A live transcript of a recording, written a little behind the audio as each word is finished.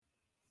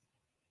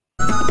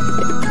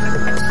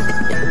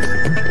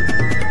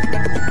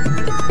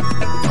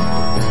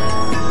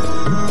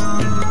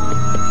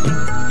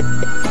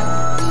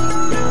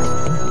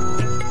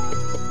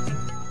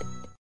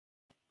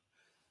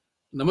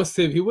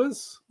Namaste,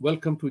 viewers.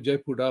 Welcome to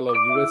Jaipur Dialogue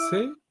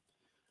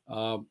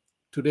USA.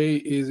 Today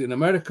is in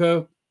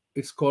America.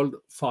 It's called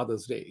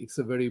Father's Day. It's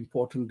a very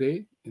important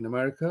day in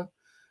America.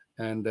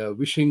 And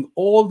wishing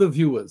all the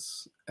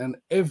viewers and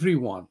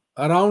everyone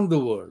around the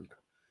world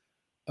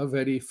a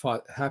very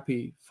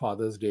happy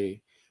Father's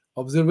Day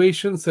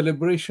observation,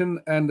 celebration,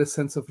 and a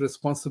sense of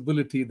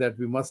responsibility that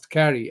we must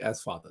carry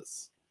as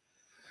fathers.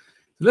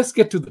 Let's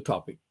get to the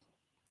topic.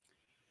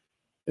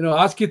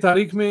 आज की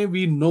तारीख में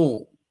we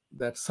know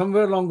that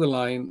somewhere along the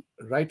line,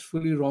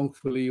 rightfully,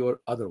 wrongfully,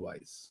 or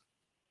otherwise,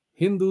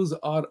 Hindus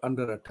are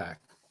under attack.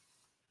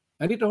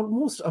 And it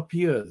almost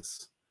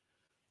appears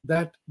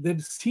that there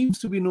seems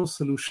to be no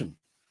solution.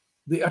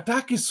 The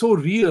attack is so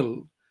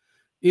real,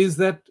 is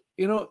that,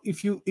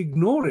 if you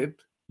ignore it,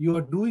 you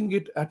are doing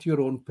it at your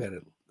own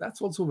peril.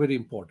 That's also very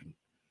important.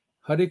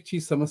 हर एक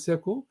चीज समस्या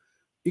को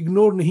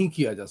ignore नहीं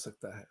किया जा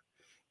सकता है.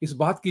 इस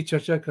बात की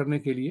चर्चा करने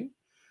के लिए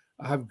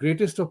I have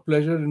greatest of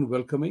pleasure in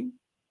welcoming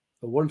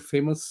the world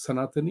famous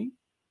Sanatani,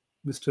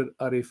 Mr.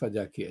 Arif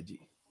Aajakia ji.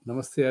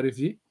 Namaste, Arif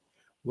ji.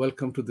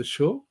 Welcome to the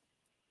show.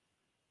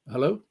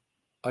 Hello.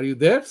 Are you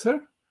there, sir?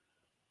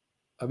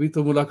 अभी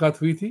तो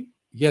मुलाकात हुई थी.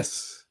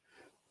 Yes.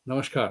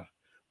 नमस्कार.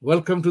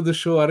 Welcome to the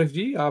show, Arif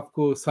ji.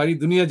 आपको सारी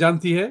दुनिया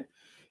जानती है.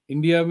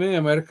 इंडिया में,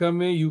 अमेरिका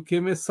में, यूके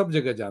में सब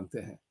जगह जानते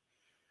हैं.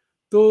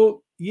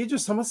 तो ये जो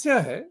समस्या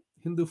है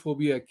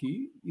हिंदूफोबिया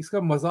की,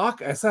 इसका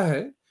मजाक ऐसा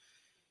है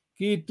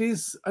कि it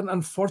is an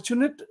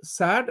unfortunate,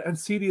 sad and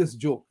serious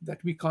joke that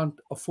we can't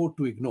afford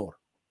to ignore.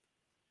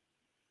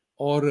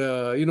 Or,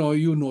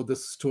 you know the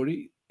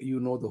story, you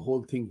know the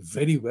whole thing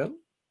very well.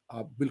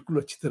 आप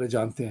बिल्कुल अच्छी तरह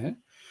जानते हैं.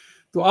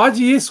 तो आज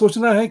ये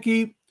सोचना है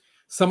कि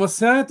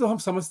समस्याएं तो हम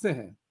समझते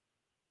हैं,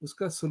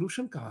 उसका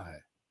solution कहाँ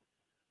है?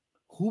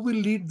 Who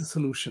will lead the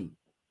solution?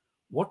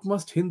 What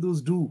must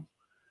Hindus do?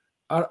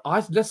 Or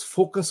let's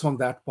focus on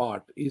that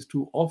part, is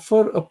to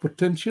offer a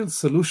potential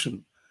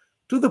solution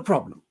to the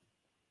problem.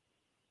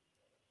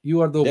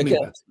 You are the opening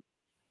batsman.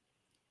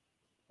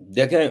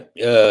 देखें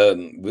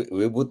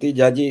विभूति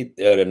झा जी,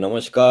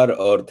 नमस्कार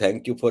और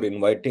थैंक यू फॉर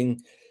इनवाइटिंग.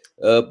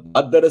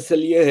 बात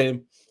दरअसल ये है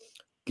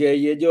कि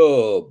ये जो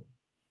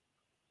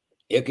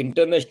एक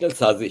इंटरनेशनल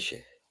साजिश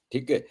है,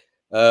 ठीक है,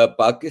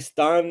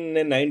 पाकिस्तान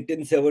ने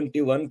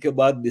 1971 के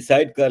बाद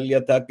डिसाइड कर लिया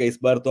था कि इस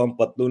बार तो हम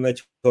पतलूने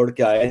छोड़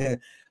के आए हैं,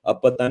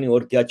 अब पता नहीं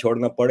और क्या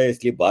छोड़ना पड़े,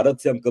 इसलिए भारत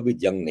से हम कभी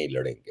जंग नहीं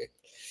लड़ेंगे.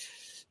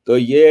 तो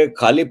ये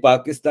खाली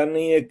पाकिस्तान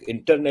नहीं, एक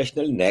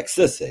इंटरनेशनल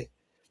नेक्सस है.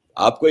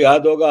 आपको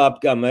याद होगा,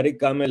 आपके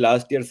अमेरिका में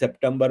लास्ट ईयर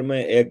सितंबर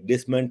में एक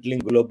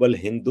डिसमेंटलिंग ग्लोबल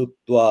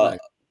हिंदुत्व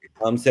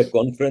नाम से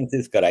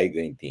कॉन्फ्रेंसेस कराई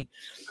गई थी.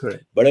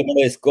 बड़े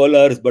बड़े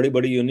स्कॉलर्स, बड़ी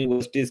बड़ी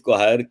यूनिवर्सिटीज को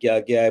हायर किया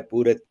गया है,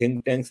 पूरे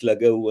थिंक टैंक्स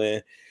लगे हुए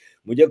हैं.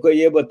 मुझे कोई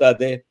ये बता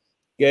दे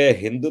कि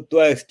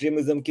हिंदुत्व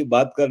एक्सट्रीमिज्म की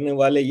बात करने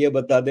वाले ये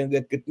बता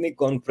देंगे कितनी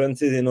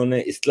कॉन्फ्रेंसेस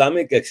इन्होंने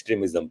इस्लामिक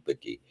एक्सट्रीमिज्म पे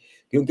की,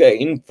 क्योंकि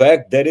in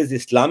fact there is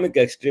Islamic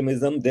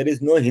extremism, there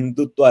is no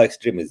Hindutva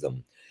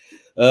extremism.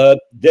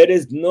 There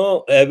is no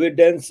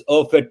evidence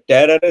of a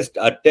terrorist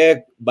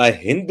attack by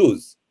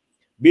Hindus,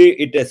 be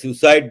it a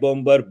suicide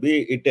bomber, be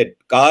it a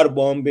car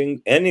bombing,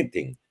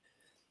 anything.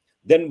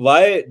 Then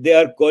why they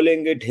are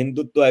calling it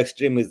Hindutva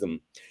extremism?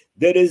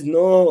 There is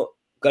no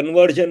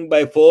conversion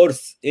by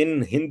force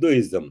in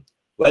Hinduism,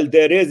 while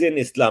there is in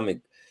Islamic,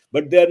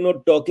 but they are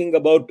not talking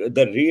about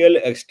the real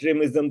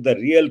extremism, the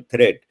real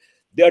threat.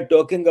 They are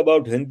talking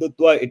about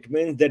Hindutva. It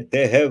means that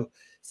they have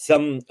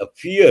some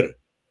fear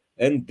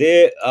and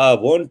they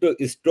want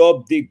to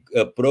stop the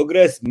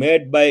progress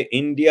made by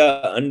India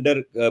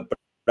under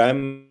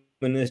Prime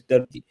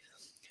Minister.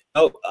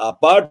 Now,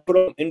 apart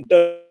from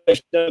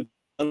international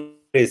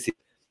conspiracy,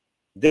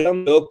 there are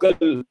some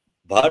local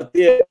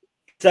Bharatiya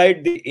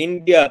inside the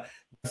India,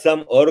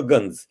 some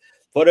organs.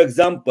 For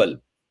example,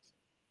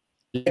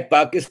 like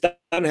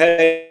Pakistan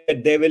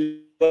had, they will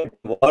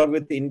war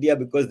with India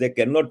because they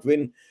cannot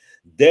win.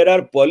 There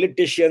are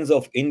politicians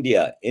of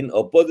India in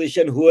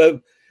opposition who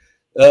have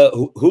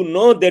who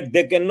know that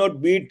they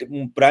cannot beat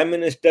Prime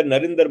Minister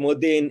Narendra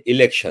Modi in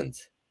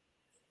elections.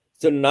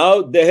 So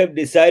now they have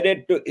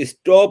decided to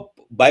stop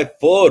by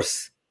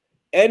force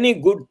any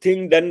good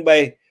thing done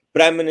by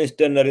Prime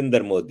Minister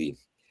Narendra Modi.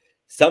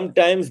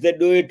 Sometimes they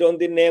do it on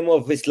the name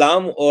of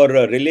Islam or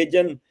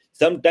religion.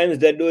 Sometimes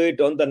they do it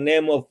on the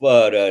name of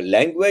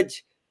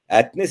language,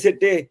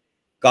 ethnicity,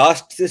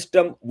 caste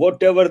system,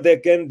 whatever they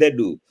can, they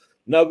do.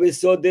 Now we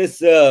saw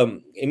this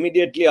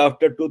immediately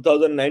after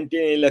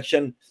 2019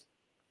 election.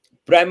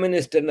 Prime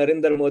Minister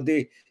Narendra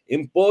Modi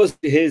imposed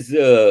his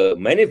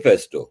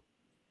manifesto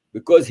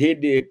because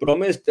he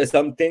promised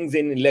some things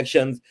in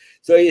elections.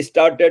 So he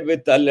started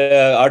with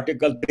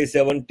Article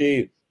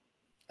 370,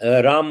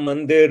 Ram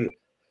Mandir,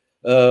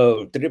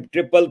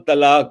 triple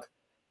talaq.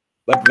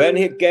 But when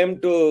he came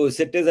to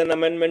Citizen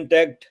Amendment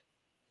Act,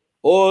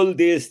 all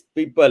these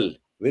people,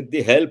 with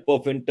the help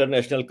of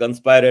international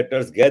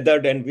conspirators,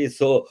 gathered, and we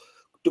saw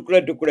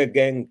Tukre Tukre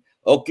gang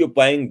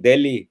occupying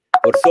Delhi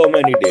for so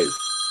many days.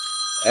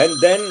 And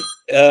then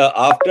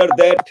after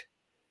that,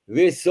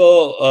 we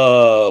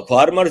saw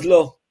farmers'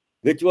 law.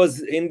 which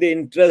was in the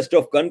interest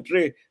of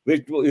country,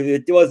 which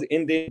was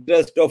in the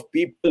interest of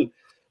people.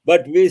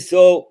 But we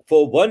saw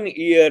for 1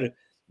 year,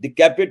 the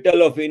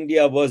capital of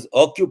India was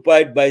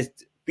occupied by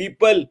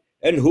people,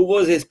 and who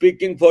was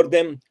speaking for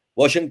them?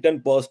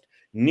 Washington Post,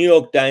 New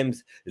York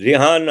Times,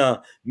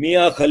 Rihanna,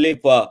 Mia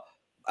Khalifa.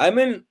 I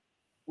mean,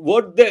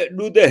 what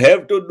they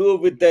have to do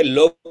with the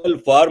local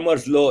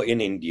farmers law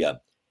in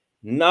India?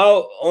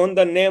 Now, on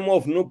the name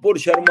of Nupur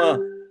Sharma,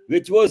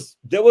 which was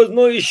there was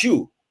no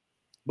issue,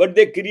 but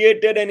they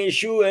created an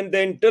issue and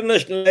they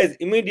internationalized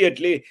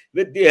immediately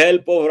with the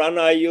help of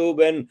Rana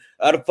Ayub and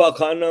Arfa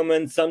Khanam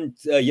and some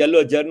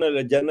yellow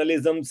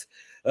journalism's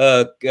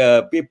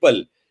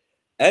people.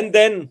 And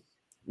then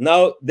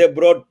now they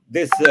brought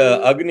this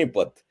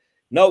Agnipath.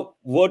 Now,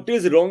 what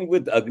is wrong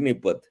with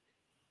Agnipath?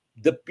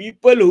 The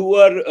people who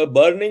are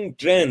burning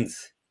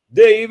trains,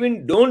 they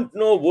even don't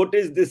know what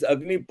is this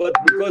Agnipath,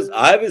 because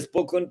I have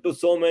spoken to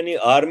so many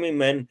army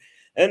men,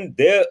 and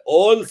they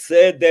all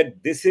say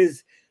that this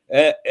is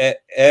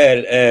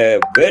a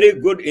very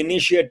good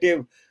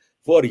initiative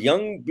for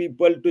young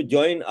people to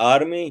join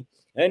army,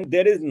 and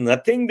there is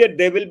nothing that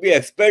they will be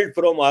expelled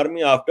from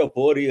army after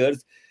 4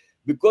 years,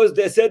 because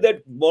they say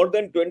that more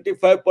than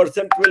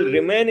 25% will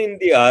remain in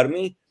the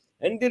army,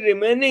 and the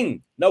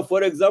remaining, now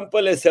for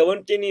example, a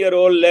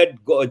 17-year-old lad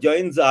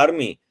joins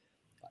army,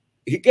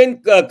 he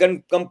can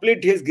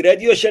complete his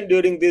graduation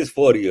during these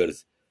 4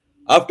 years.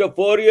 After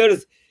 4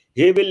 years,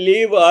 he will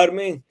leave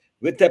army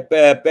with a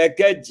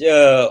package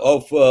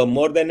of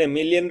more than ₹1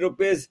 million,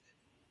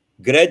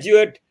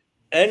 graduate,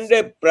 and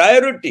a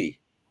priority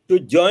to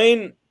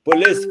join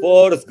police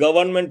force,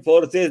 government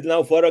forces.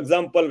 Now, for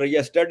example,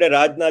 yesterday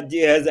Rajnath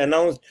ji has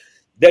announced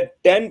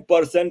that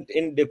 10%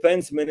 in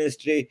defense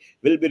ministry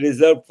will be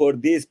reserved for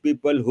these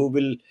people who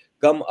will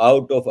come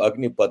out of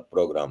Agnipath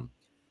program.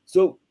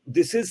 So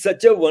this is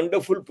such a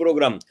wonderful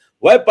program.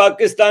 Why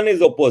Pakistan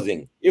is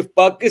opposing? If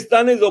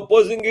Pakistan is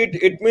opposing it,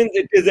 it means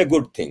it is a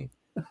good thing.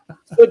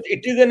 So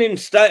it is an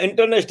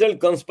international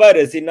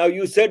conspiracy. Now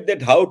you said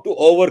that how to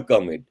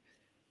overcome it.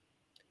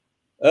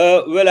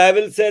 Well, I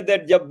will say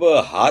that जब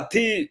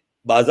हाथी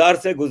बाजार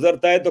से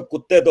गुजरता है तो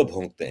कुत्ते तो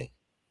भौंकते हैं,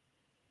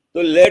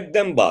 तो let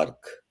them bark,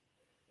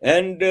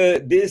 and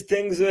these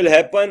things will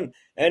happen.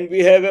 And we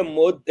have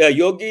a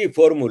yogi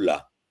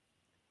formula,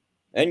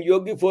 and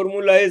yogi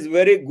formula is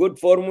very good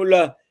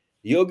formula.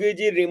 Yogi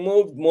ji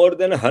removed more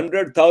than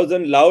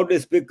 100,000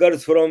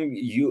 loudspeakers from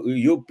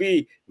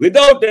UP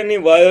without any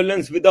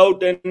violence,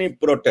 without any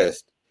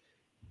protest.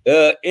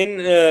 In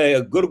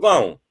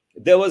Gurgaon,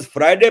 there was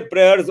Friday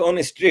prayers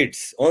on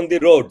streets, on the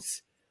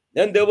roads,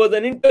 and there was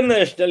an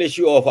international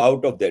issue of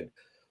out of that.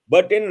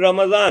 But in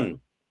Ramadan,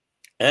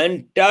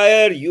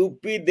 entire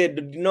UP, they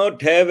did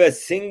not have a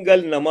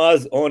single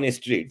namaz on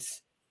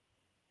streets,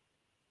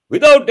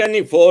 without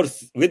any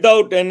force,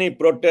 without any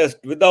protest,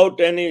 without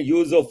any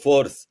use of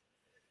force.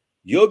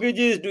 Yogi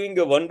ji is doing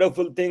a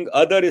wonderful thing.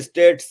 Other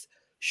states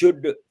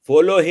should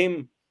follow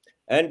him.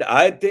 And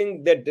I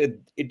think that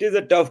it is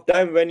a tough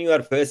time when you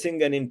are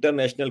facing an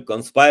international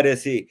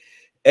conspiracy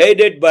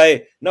aided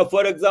by, now,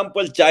 for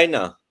example,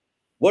 China.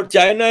 What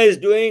China is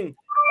doing,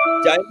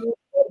 China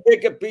पर्दे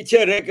के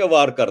पीछे रह के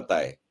वार करता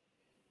है.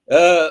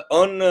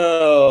 On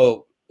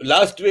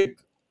last week,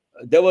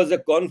 there was a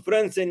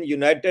conference in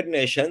United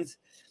Nations.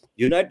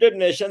 United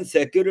Nations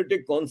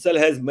Security Council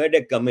has made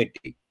a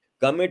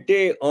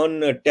committee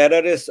on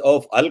terrorists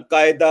of Al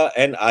Qaeda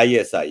and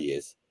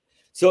ISIS.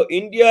 So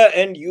India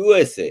and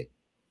USA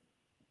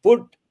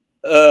put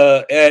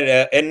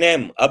a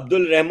name,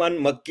 Abdul Rahman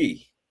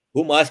Makki,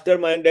 who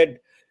masterminded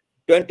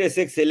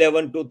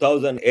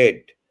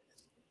 26/11/2008.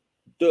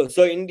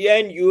 So India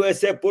and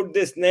USA put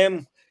this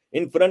name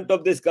in front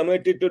of this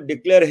committee to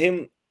declare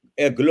him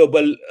a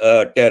global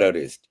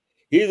terrorist.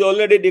 He is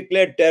already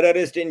declared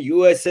terrorist in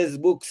US's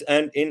books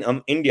and in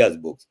India's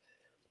books.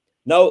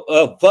 Now,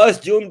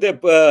 1st June,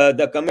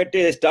 the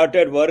committee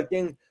started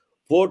working.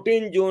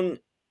 14 June,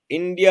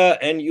 India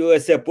and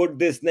USA put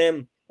this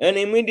name, and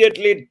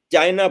immediately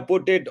China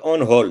put it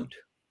on hold.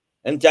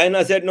 And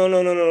China said, no,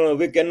 no, no, no, no,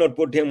 we cannot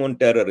put him on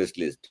terrorist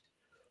list.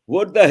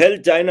 What the hell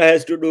China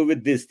has to do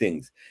with these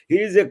things? He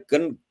is a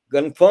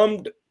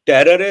confirmed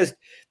terrorist.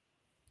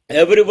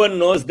 Everyone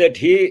knows that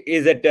he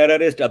is a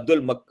terrorist,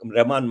 Abdul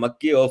Rahman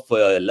Makki of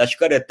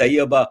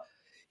Lashkar-e-Taiba.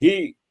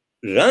 He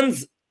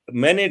runs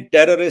many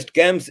terrorist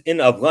camps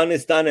in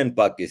Afghanistan and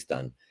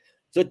Pakistan.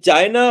 So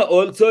China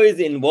also is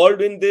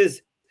involved in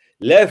this.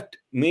 Left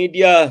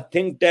media,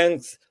 think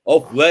tanks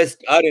of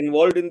West are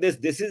involved in this.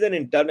 This is an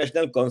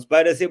international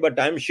conspiracy, but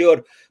I'm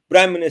sure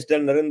Prime Minister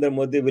Narendra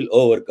Modi will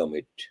overcome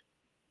it.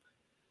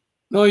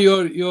 No,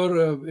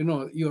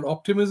 your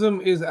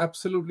optimism is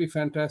absolutely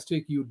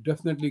fantastic. You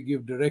definitely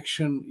give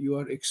direction. You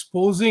are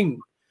exposing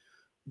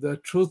the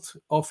truth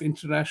of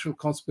international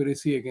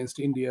conspiracy against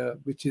India,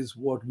 which is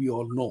what we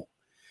all know.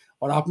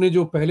 और आपने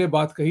जो पहले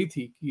बात कही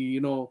थी कि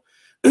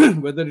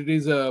whether it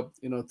is a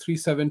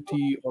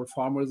 370 or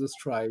farmers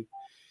strike,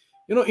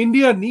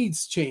 India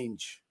needs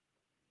change.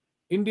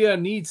 India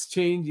needs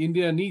change.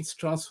 India needs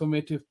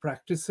transformative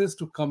practices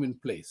to come in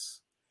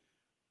place.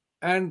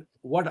 And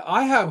what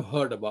I have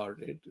heard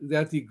about it,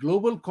 that the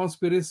global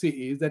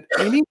conspiracy is that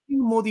anything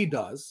Modi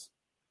does,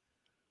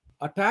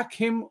 attack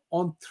him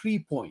on 3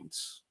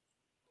 points: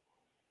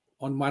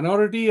 on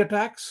minority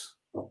attacks,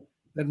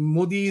 that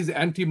Modi is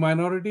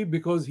anti-minority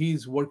because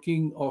he's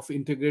working of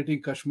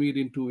integrating Kashmir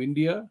into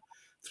India.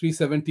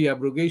 370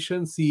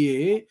 abrogation,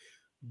 CAA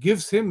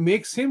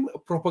makes him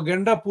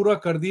propaganda pura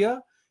kar diya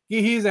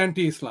कि he is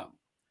anti-Islam.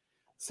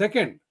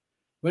 Second,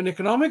 when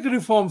economic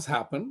reforms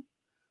happen,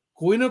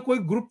 कोई ना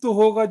कोई group तो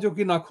होगा जो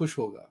कि नाखुश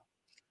होगा,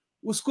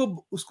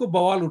 उसको उसको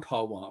बवाल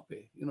उठाओ वहां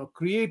पे,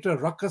 create a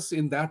ruckus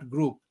in that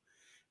group,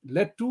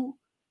 led to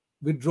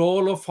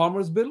withdrawal of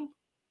farmers bill.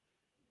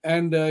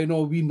 And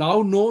we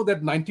now know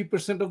that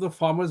 90% of the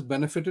farmers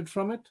benefited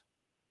from it,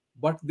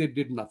 but they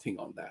did nothing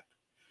on that.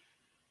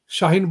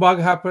 Shaheen Bagh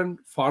happened,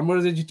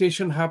 farmers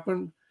agitation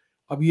happened,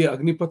 अब ये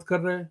अग्निपथ कर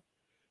रहे हैं.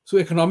 So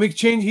economic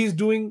change he's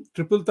doing,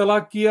 triple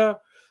talaq kiya.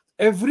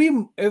 Every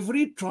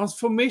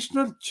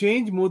transformational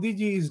change Modi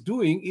ji is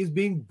doing is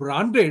being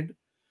branded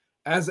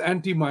as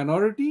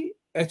anti-minority,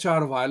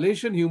 HR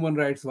violation, human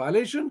rights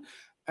violation.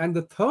 And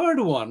the third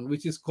one,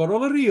 which is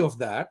corollary of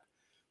that,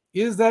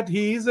 is that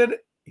he is a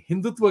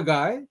Hindutva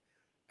guy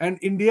and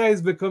India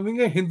is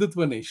becoming a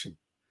Hindutva nation,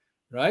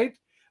 right?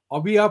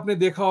 अभी आपने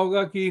देखा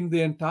होगा कि in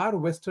the entire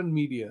Western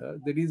media,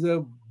 there is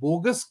a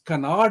bogus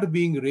canard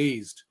being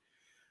raised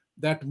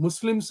that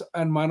Muslims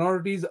and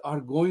minorities are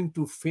going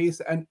to face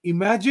an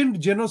imagined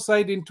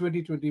genocide in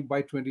 2020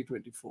 by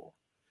 2024.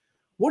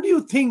 What do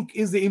you think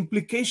is the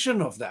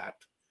implication of that?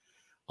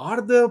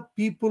 Are the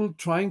people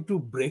trying to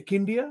break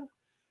India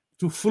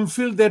to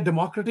fulfill their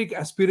democratic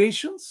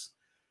aspirations?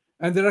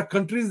 And there are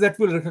countries that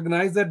will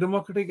recognize that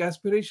democratic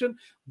aspiration.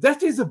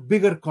 That is a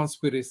bigger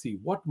conspiracy.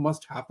 What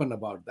must happen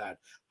about that?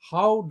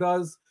 How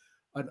does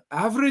an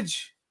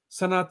average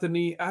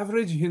Sanatani,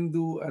 average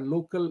Hindu, and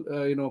local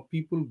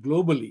people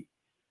globally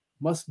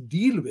must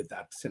deal with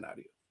that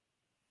scenario?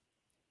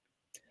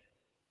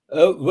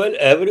 Well,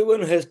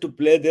 everyone has to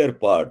play their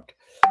part.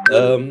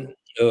 Um,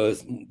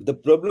 the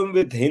problem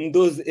with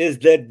Hindus is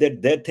that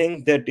they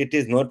think that it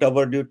is not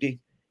our duty.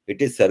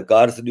 It is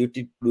Sarkar's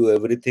duty to do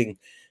everything.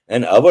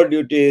 And our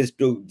duty is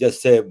to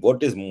just say,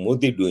 what is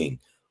Modi doing?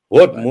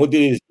 What Right.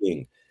 Modi is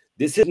doing?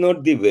 This is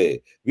not the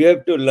way. We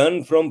have to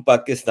learn from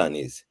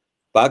Pakistanis.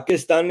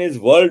 Pakistanis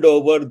world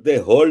over,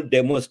 the whole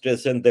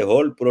demonstration, the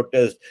whole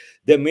protest,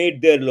 they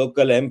meet their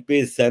local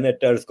MPs,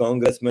 senators,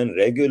 congressmen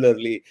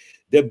regularly.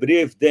 They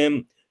brief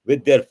them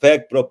with their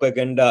fake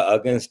propaganda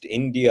against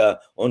India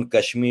on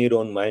Kashmir,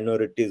 on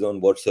minorities,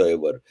 on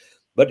whatsoever.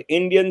 But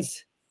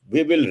Indians,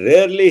 we will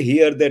rarely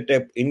hear that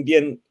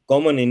a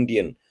common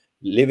Indian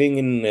living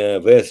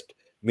in West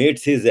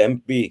meets his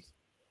MP.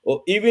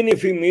 Or even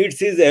if he meets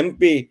his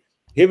MP,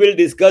 he will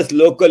discuss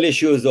local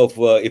issues of,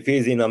 if he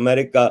is in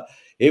America,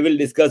 he will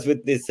discuss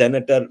with the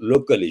senator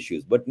local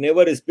issues, but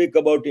never speak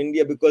about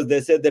India because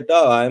they say that,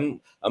 I'm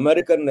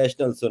American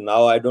national, so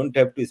now I don't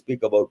have to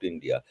speak about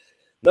India.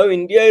 Now,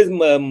 India is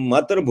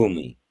Matar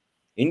Bhumi.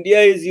 India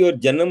is your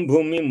Janam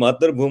Bhumi,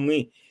 Matar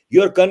Bhumi,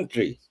 your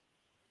country.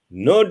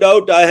 No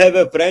doubt I have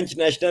a French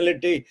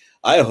nationality.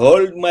 I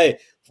hold my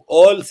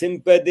all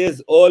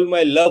sympathies, all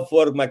my love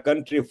for my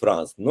country,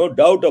 France. No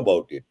doubt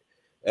about it.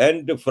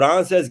 And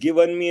France has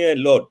given me a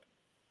lot.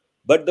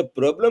 But the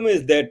problem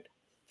is that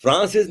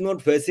France is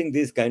not facing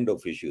these kind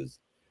of issues.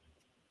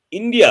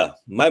 India,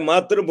 my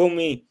Matar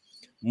Bhumi,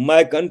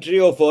 my country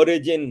of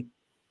origin,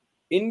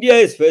 India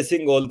is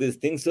facing all these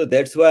things, so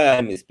that's why I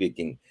am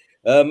speaking.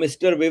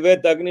 Mr.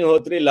 Vivek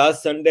Agnihotri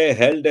last Sunday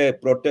held a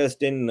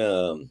protest in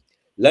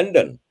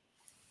London.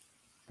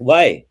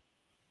 Why?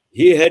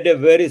 He had a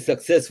very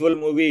successful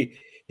movie.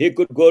 He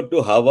could go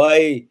to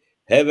Hawaii,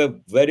 have a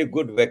very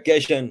good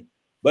vacation,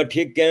 but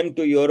he came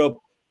to Europe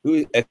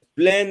to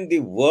explain the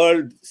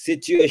world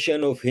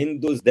situation of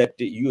Hindus that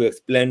you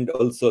explained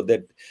also,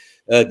 that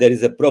there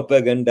is a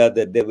propaganda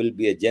that there will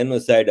be a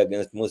genocide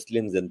against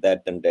Muslims and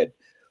that and that.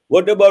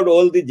 What about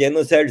all the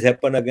genocides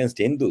happen against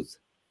Hindus?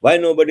 Why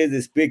nobody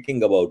is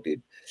speaking about it?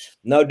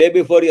 Now, day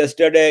before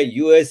yesterday,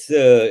 U.S.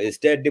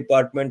 State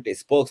Department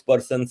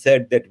spokesperson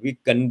said that we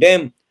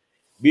condemn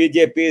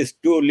BJP's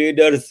two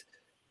leaders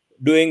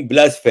doing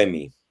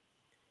blasphemy.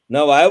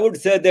 Now, I would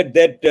say that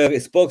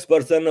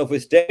spokesperson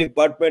of State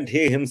Department,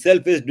 he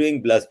himself is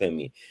doing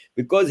blasphemy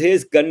because he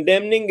is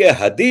condemning a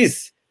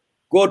hadith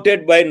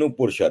quoted by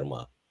Nupur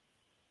Sharma.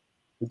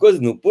 Because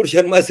Nupur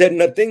Sharma said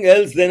nothing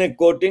else than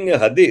quoting a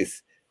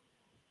hadith.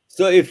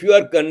 So, if you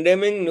are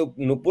condemning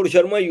Nupur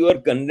Sharma, you are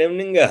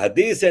condemning a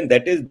hadith, and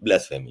that is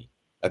blasphemy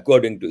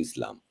according to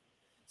Islam.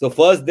 So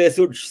first they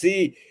should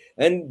see,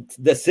 and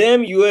the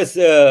same US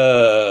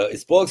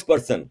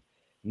spokesperson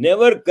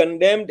never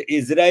condemned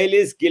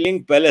Israelis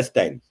killing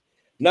Palestine.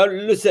 Now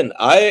listen,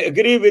 I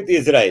agree with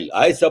Israel.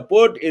 I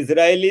support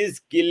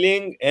Israelis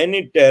killing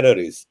any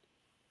terrorist.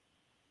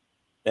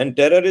 And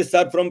terrorists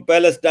are from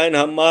Palestine,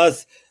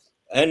 Hamas,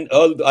 and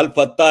all Al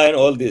Fatah and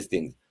all these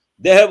things.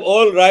 They have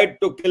all right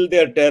to kill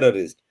their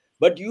terrorists.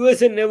 But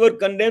USA never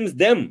condemns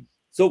them.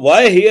 So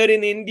why here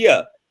in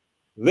India?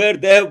 where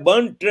they have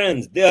burnt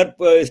trains. They are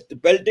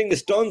pelting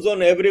stones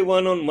on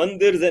everyone, on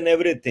mandirs and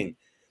everything.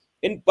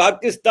 In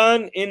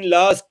Pakistan, in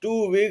last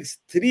 2 weeks,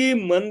 3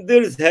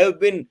 mandirs have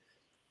been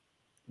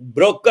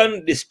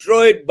broken,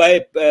 destroyed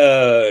by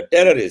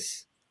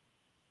terrorists,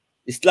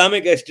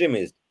 Islamic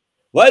extremists.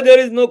 Why there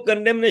is no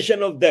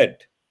condemnation of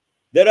that?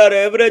 There are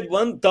average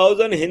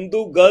 1,000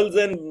 Hindu girls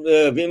and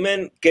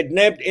women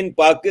kidnapped in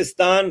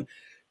Pakistan,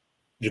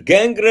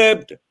 gang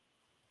raped,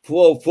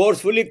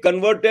 forcefully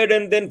converted,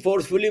 and then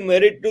forcefully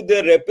married to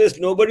their rapist.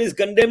 Nobody is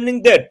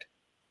condemning that.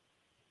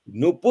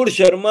 Nupur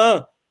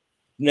Sharma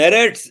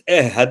narrates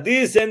a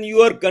hadith and you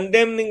are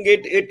condemning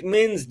it. It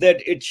means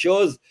that it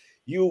shows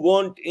you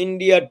want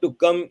India to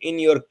come in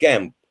your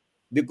camp,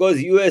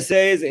 because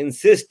USA is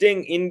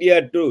insisting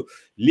India to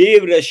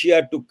leave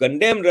Russia, to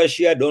condemn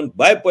Russia, don't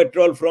buy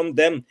petrol from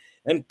them,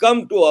 and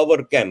come to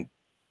our camp.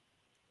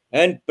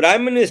 And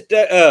Foreign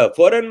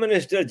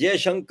Minister Jay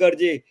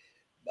Shankarji,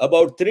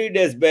 about 3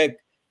 days back,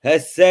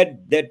 has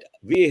said that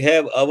we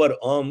have our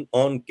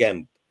own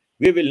camp.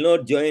 We will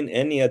not join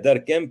any other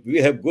camp. We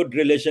have good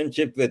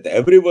relationship with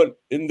everyone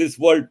in this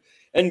world,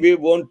 and we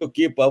want to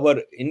keep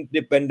our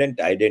independent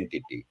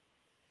identity.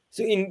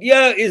 So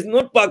India is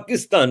not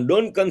Pakistan.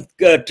 Don't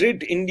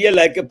treat India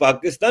like a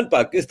Pakistan.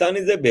 Pakistan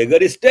is a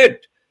beggar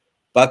state.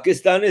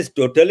 Pakistan is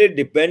totally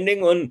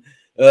depending on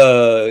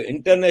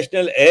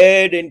international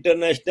aid,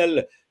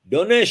 international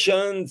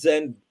donations,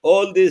 and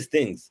all these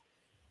things.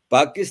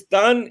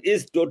 Pakistan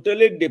is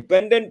totally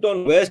dependent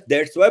on West.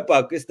 That's why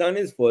Pakistan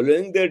is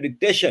following their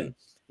dictation.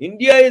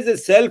 India is a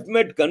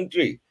self-made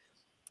country.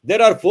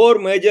 There are 4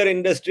 major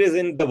industries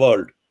in the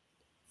world: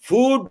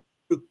 food,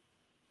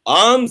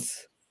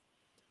 arms,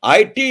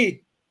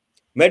 IT,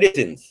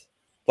 medicines,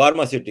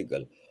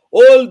 pharmaceutical.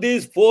 All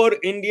these four,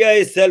 India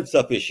is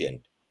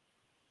self-sufficient.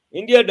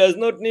 India does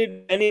not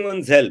need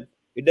anyone's help.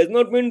 It does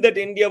not mean that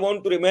India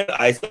wants to remain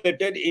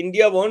isolated.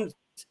 India wants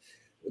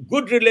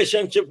good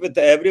relationship with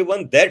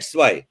everyone. That's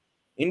why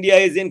India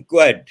is in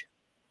Quad.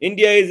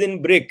 India is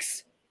in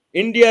BRICS.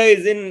 India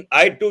is in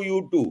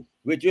I2U2,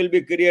 which will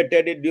be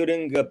created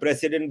during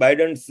President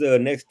Biden's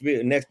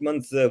next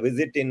month's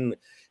visit in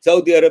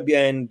Saudi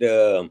Arabia.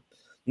 And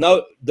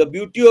now the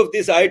beauty of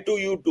this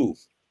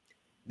I2U2,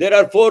 there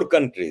are 4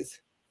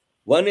 countries.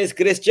 One is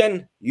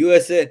Christian,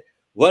 USA.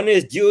 One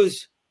is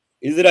Jews,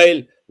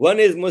 Israel. One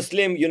is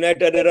Muslim,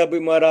 United Arab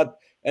Emirates.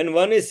 And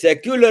one is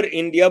secular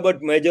India,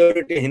 but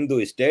majority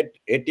Hindu state,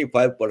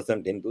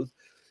 85% Hindus.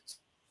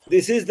 So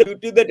this is the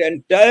beauty that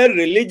entire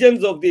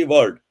religions of the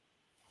world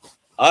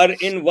are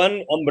in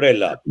one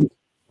umbrella.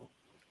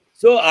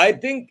 So I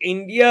think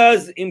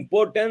India's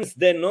importance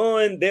they know,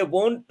 and they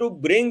want to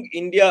bring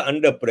India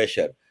under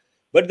pressure.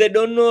 But they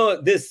don't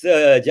know this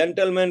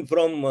gentleman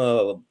from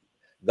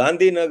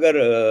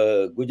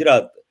Gandhinagar,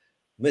 Gujarat,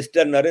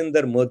 Mr.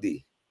 Narendra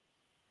Modi.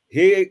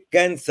 He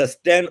can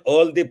sustain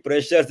all the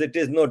pressures. It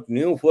is not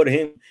new for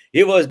him.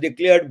 He was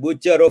declared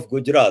butcher of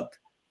Gujarat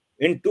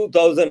in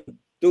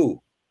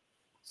 2002.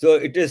 So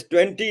it is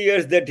 20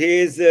 years that he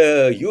is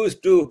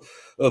used to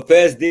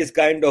face these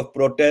kind of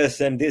protests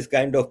and these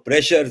kind of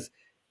pressures.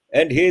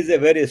 And he is a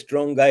very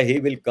strong guy. He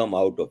will come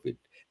out of it,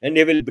 and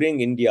he will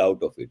bring India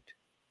out of it.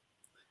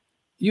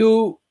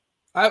 You,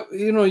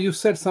 you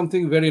said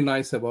something very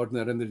nice about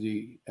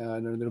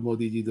Narendra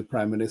Modi ji, the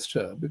Prime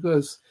Minister,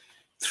 because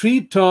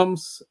 3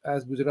 terms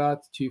as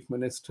Gujarat Chief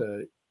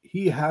Minister,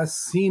 he has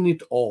seen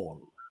it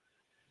all.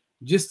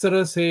 जिस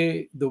तरह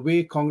से the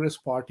way Congress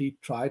Party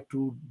tried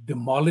to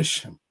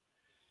demolish him,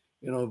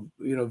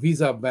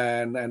 visa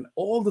ban and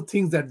all the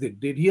things that they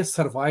did, he has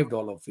survived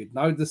all of it.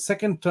 Now it's the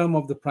second term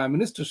of the prime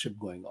ministership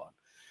going on.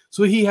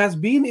 So he has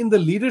been in the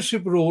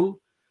leadership role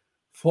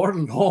for a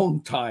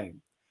long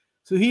time.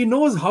 So he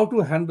knows how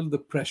to handle the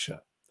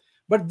pressure.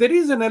 But there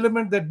is an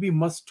element that we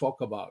must talk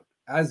about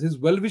as his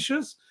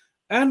well-wishers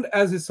and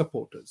as his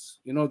supporters.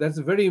 That's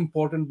very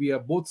important. We are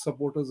both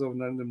supporters of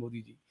Narendra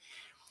Modi ji.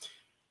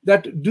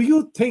 That do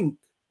you think,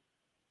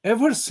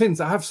 ever since,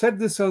 I have said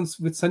this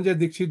with Sanjay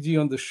Dikshit ji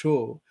on the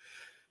show,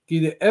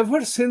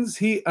 ever since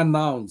he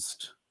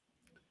announced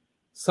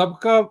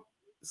सबका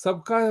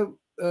सबका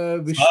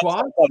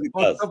विश्वास और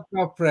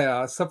सबका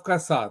प्रयास, सबका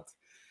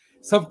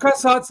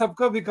साथ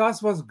सबका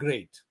विकास was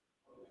great,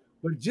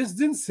 but जिस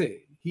दिन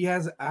से he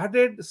has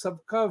added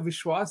सबका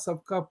विश्वास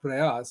सबका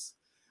प्रयास,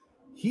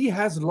 he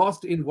has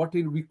lost, in what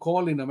we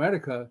call in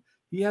America,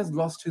 he has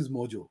lost his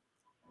mojo.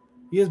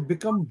 He has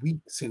become weak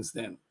since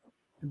then.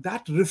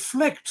 That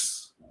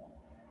reflects,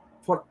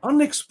 for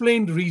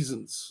unexplained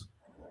reasons,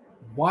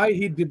 why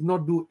he did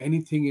not do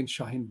anything in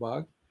Shaheen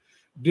Bagh.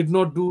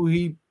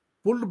 He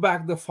pulled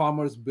back the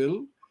farmers'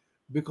 bill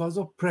because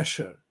of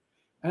pressure.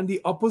 And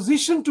the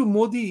opposition to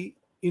Modi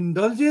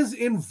indulges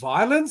in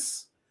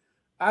violence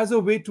as a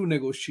way to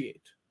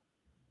negotiate.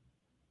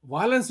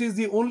 Violence is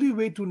the only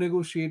way to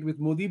negotiate with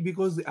Modi,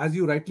 because, as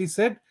you rightly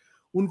said,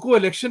 उनको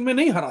election में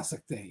नहीं हरा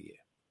सकते हैं ये.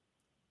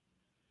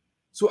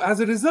 So as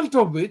a result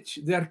of which,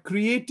 they are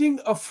creating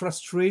a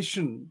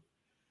frustration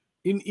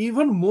in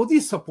even Modi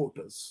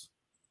supporters.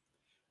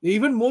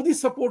 Even Modi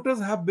supporters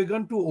have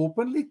begun to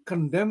openly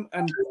condemn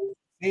and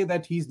say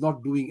that he's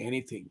not doing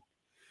anything.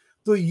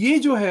 So ye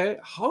jo hai,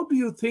 how do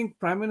you think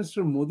Prime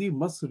Minister Modi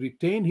must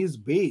retain his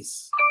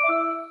base?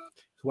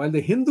 While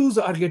the Hindus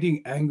are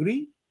getting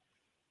angry,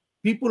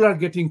 people are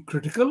getting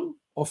critical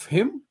of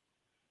him,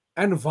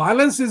 and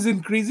violence is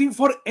increasing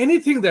for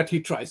anything that he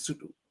tries to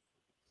do.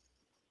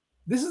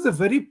 This is a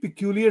very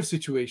peculiar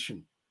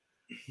situation.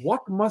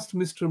 What must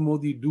Mr.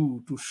 Modi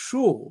do to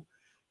show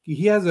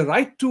he has a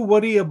right to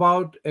worry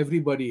about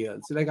everybody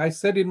else? Like I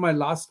said in my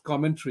last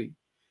commentary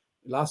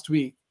last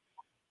week,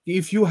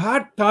 if you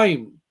had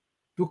time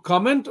to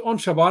comment on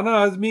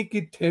Shabana Azmi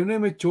ki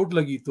thevne mein chot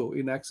lagi to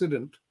in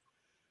accident,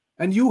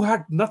 and you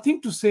had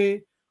nothing to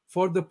say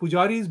for the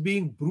pujaris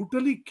being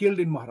brutally killed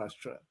in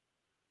Maharashtra,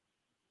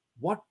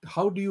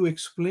 how do you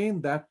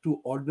explain that to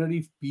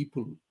ordinary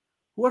people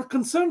who are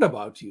concerned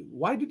about you?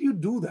 Why did you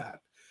do that?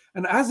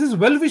 And as his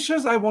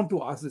well-wishers, I want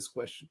to ask this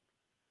question,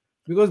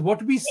 because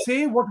what we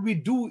say, what we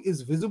do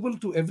is visible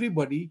to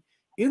everybody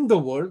in the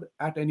world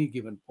at any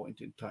given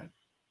point in time.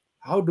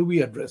 How do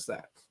we address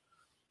that?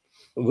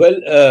 Well,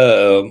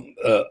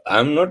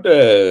 I'm not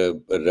a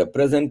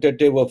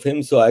representative of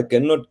him, so I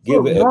cannot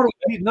give Oh,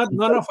 a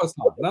none of us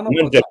are. None of us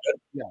are. commentator.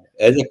 Yeah.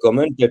 As a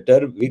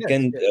commentator, we Yes.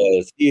 can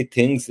Yes. see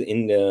things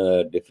in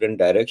different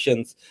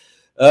directions.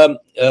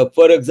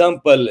 For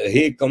example,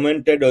 he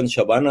commented on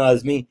Shabana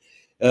Azmi.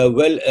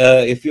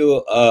 If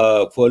you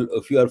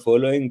are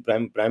following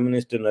Prime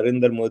Minister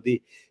Narendra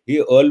Modi,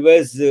 he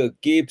always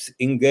keeps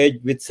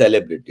engaged with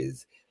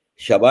celebrities.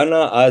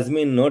 Shabana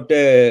Azmi not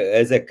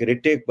as a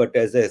critic but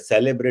as a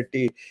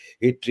celebrity.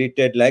 He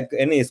treated like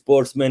any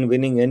sportsman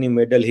winning any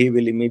medal. He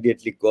will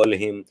immediately call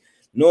him.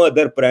 No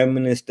other prime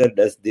minister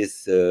does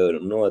this.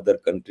 No other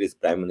country's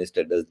prime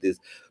minister does this.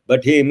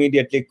 But he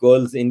immediately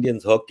calls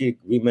Indians hockey,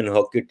 women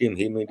hockey team.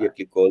 He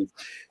immediately calls.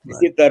 Right.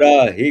 इसी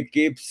तरह he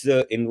keeps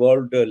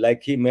involved.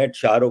 Like he met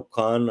Shah Rukh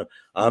Khan,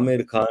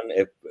 Amir Khan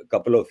a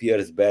couple of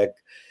years back.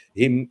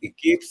 He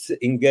keeps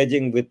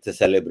engaging with the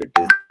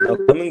celebrities. Now,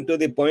 coming to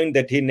the point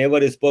that he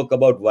never spoke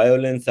about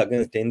violence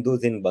against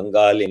Hindus in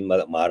Bengal, in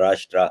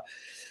Maharashtra.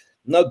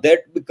 Now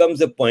that becomes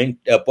a point,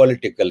 a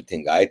political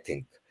thing, I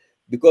think,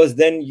 because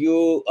then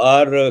you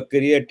are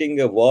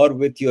creating a war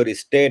with your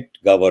state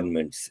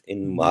governments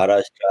in Mhm.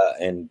 Maharashtra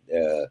and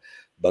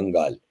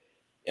Bengal.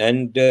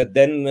 And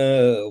then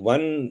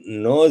one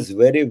knows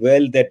very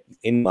well that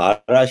in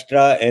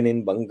Maharashtra and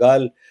in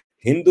Bengal,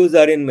 Hindus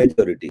are in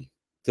majority.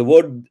 So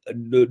what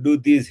do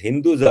these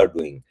Hindus are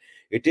doing?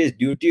 It is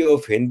duty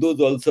of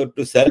Hindus also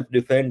to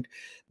self-defend,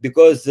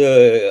 because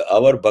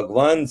our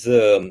Bhagwans,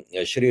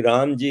 Shri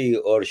Ramji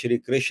or Shri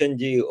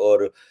Krishnji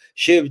or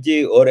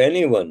Shivji or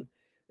anyone,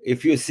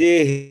 if you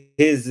see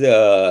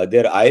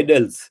their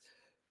idols,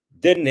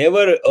 they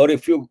never, or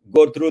if you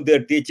go through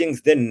their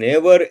teachings, they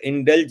never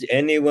indulge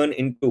anyone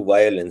into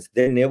violence.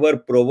 They never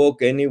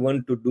provoke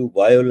anyone to do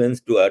violence,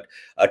 to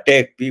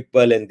attack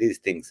people and these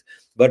things.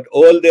 But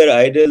all their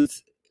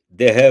idols,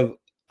 they have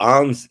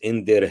arms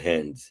in their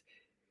hands,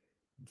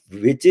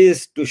 which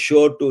is to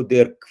show to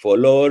their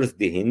followers,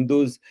 the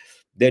Hindus,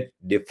 that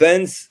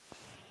defense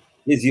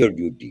is your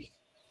duty.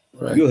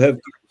 Right. You have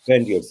to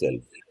defend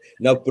yourself.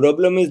 Now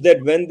problem is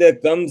that when there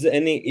comes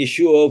any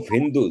issue of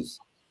Hindus,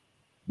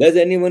 does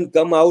anyone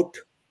come out?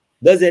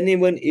 Does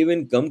anyone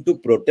even come to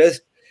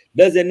protest?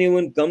 Does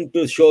anyone come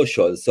to show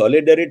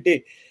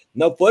solidarity?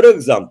 Now, for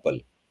example,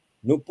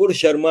 Nupur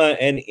Sharma,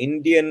 an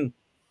Indian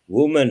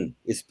woman,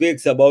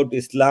 speaks about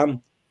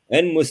Islam,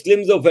 and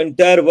Muslims of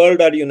entire world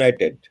are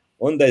united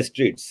on the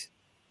streets.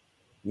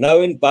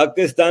 Now, in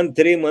Pakistan,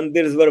 3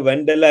 mandirs were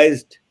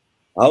vandalized.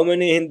 How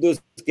many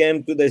Hindus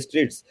came to the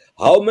streets?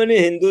 How many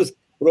Hindus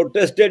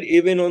protested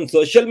even on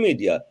social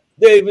media?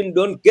 They even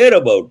don't care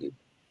about it.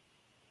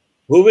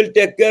 Who will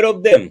take care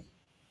of them?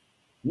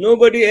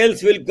 Nobody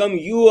else will come.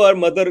 You are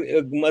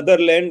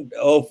motherland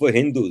of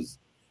Hindus,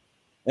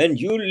 and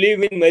you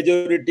live in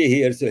majority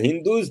here. So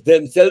Hindus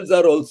themselves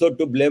are also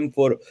to blame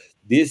for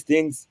these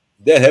things.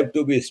 They have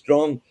to be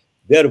strong.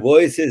 Their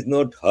voice is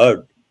not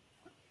heard.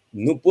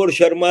 Nupur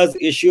Sharma's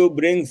issue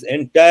brings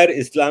entire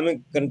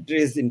Islamic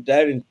countries,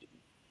 entire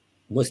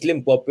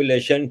Muslim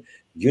population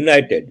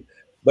united.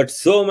 But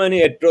so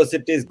many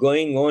atrocities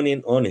going on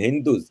in on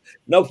Hindus.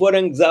 Now, for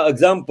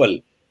example,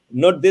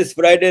 not this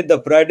Friday,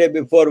 the Friday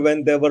before,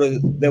 when there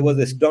was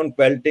a stone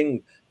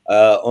pelting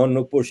on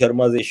Nupur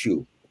Sharma's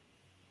issue.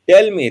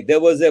 Tell me, there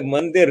was a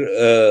mandir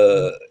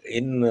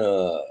in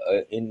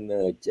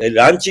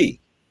Ranchi,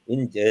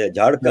 in Yeah.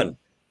 Jharkhand.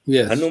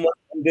 Yes. Hanuman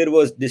mandir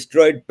was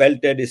destroyed,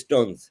 pelted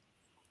stones.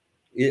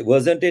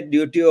 Wasn't it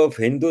duty of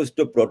Hindus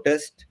to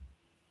protest?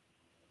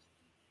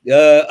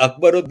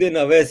 Akbaruddin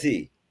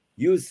Avesi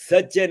used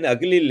such an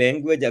ugly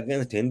language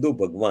against Hindu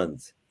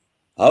Bhagwans.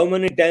 How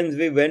many times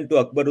we went to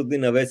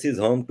Akbaruddin Avesi's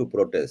home to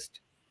protest?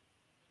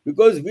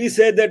 Because we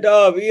say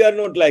that we are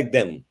not like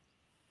them.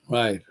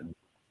 Right.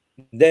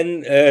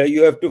 Then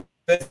you have to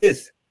face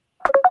this.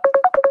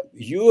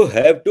 You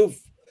have to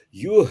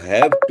you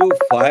have to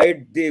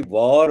fight the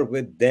war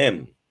with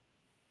them.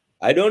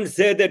 I don't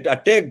say that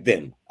attack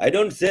them. I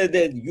don't say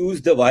that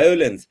use the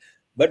violence,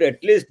 but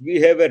at least we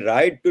have a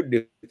right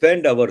to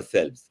defend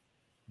ourselves.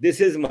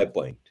 This is my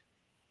point.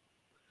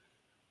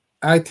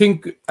 I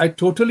think I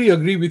totally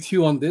agree with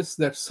you on this,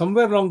 that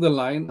somewhere along the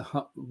line,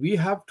 we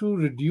have to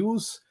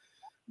reduce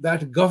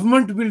that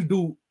government will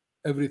do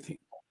everything,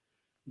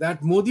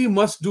 that Modi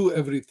must do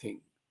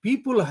everything.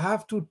 People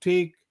have to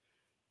take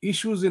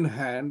issues in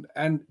hand,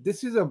 and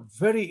this is a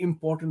very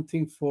important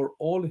thing for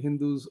all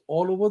Hindus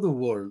all over the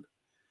world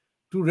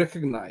to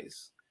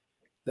recognize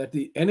that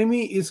the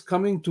enemy is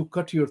coming to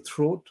cut your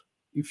throat.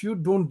 If you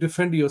don't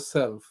defend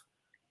yourself,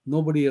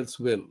 nobody else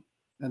will.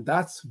 And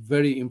that's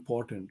very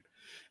important.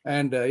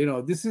 And,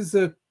 this is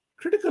a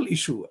critical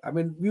issue. I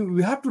mean,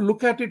 we have to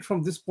look at it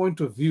from this point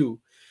of view,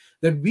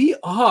 that we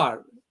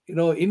are,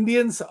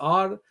 Indians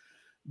are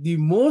the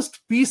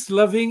most peace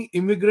loving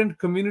immigrant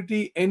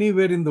community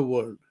anywhere in the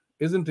world,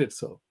 isn't it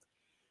so?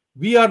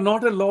 We are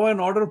not a law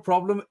and order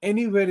problem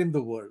anywhere in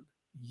the world.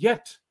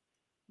 Yet,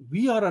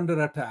 we are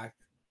under attack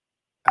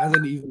as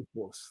an evil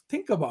force.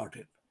 Think about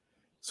it.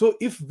 So,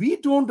 if we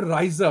don't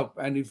rise up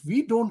and if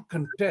we don't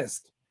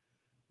contest,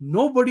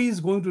 nobody is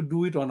going to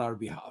do it on our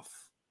behalf.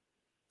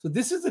 So,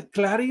 this is a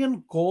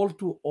clarion call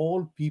to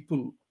all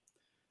people,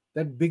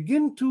 that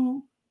begin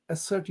to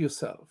assert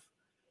yourself,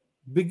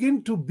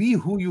 begin to be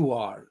who you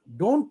are.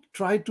 Don't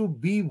try to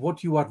be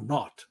what you are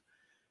not.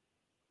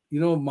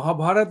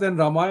 Mahabharata and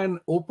Ramayana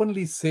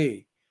openly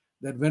say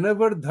that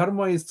whenever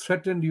dharma is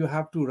threatened, you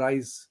have to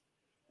rise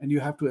and you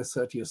have to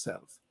assert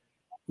yourself.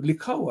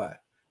 लिखा हुआ है.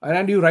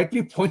 And you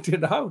rightly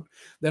pointed out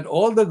that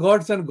all the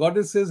gods and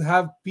goddesses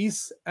have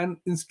peace and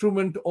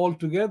instrument all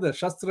together.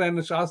 Shastra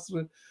and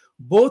Shastra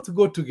both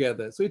go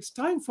together. So it's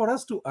time for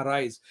us to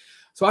arise.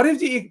 So Arif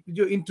ji,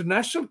 जो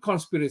international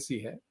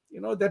conspiracy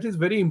hai, that is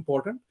very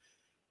important.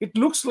 It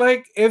looks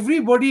like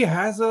India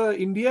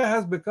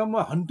has become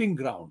a hunting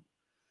ground.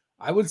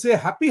 I will say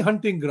happy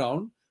hunting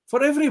ground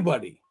for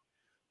everybody.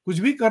 कुछ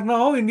भी करना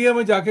हो India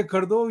में जाके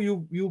कर दो.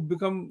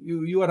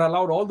 You are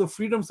allowed. All the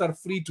freedoms are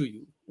free to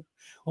you.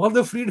 All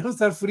the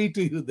freedoms are free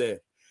to you there.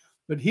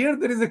 But here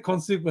there is a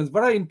consequence.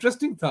 Bada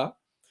interesting tha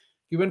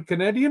कि when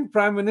Canadian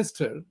Prime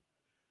Minister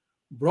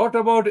brought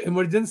about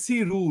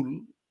emergency rule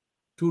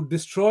to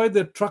destroy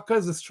the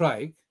truckers'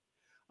 strike,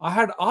 I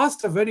had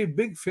asked a very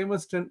big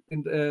famous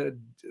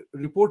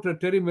reporter,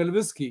 Terry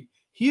Melvisky,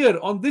 here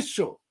on this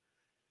show,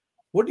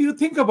 what do you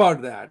think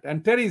about that?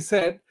 And Terry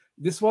said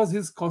this was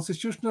his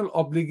constitutional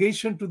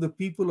obligation to the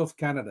people of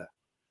Canada.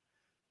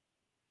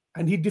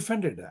 And he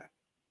defended that.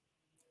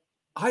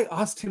 I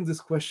asked him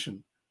this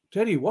question,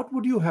 Terry, what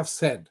would you have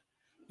said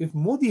if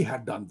Modi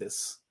had done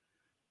this,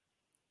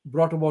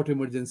 brought about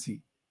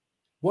emergency?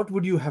 What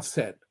would you have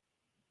said?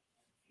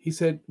 He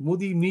said,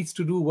 Modi needs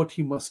to do what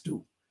he must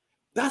do.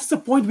 That's the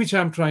point which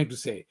I'm trying to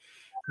say.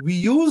 We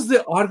use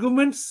the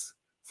arguments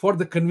for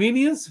the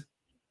convenience,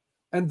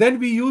 and then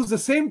we use the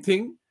same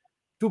thing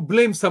to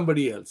blame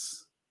somebody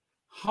else.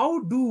 How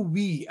do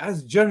we,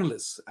 as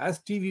journalists, as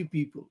TV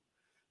people,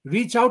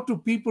 reach out to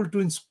people to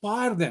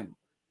inspire them?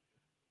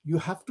 You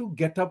have to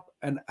get up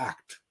and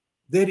act.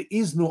 There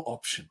is no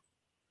option.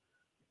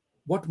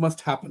 What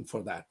must happen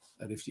for that,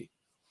 Arifji?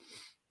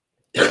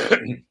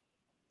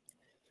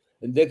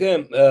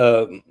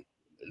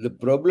 The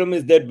problem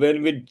is that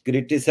when we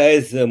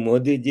criticize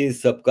Modi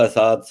ji's Sabka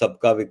Saath,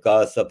 Sabka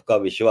Vikas, Sabka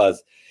Vishwas,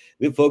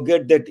 we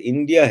forget that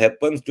India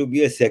happens to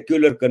be a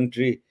secular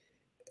country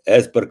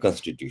as per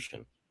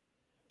constitution.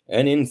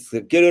 And in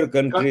secular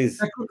countries...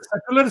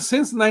 Secular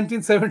since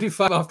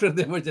 1975 after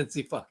the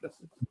emergency part.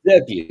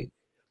 Exactly.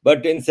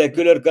 But in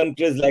secular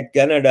countries like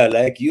Canada,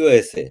 like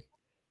USA,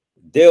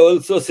 they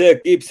also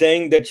keep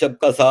saying that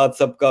Sabka Saath,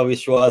 Sabka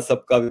Vishwas,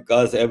 Sabka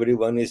Vikas,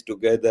 everyone is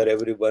together,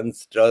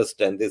 everyone's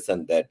trust and this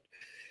and that.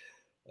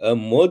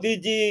 Modi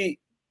ji,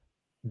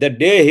 the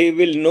day he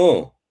will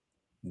know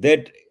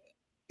that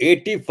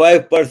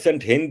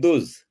 85%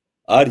 Hindus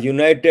are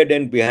united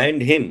and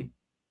behind him,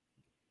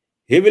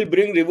 he will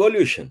bring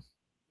revolution.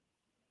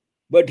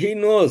 But he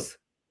knows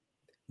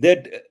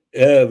that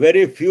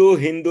very few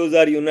Hindus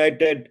are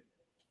united,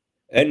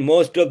 and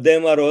most of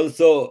them are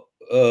also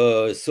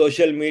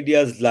social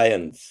media's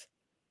lions.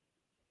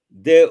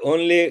 They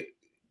only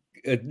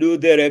do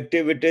their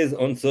activities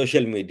on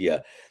social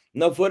media.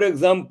 Now, for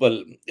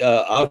example,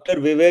 after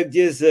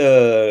Vivekji's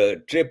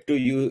trip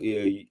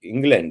to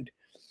England,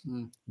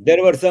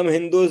 there were some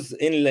Hindus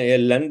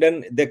in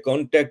London. They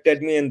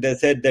contacted me and they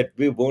said that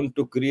we want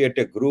to create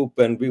a group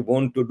and we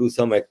want to do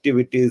some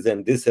activities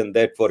and this and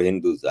that for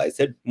Hindus. I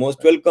said,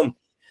 most welcome.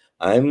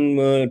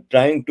 I'm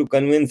trying to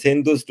convince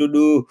Hindus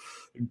to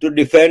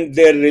defend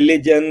their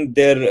religion,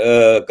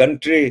 their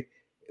country,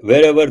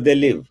 wherever they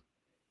live.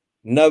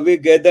 Now we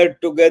gathered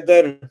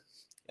together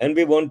and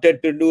we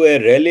wanted to do a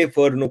rally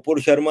for Nupur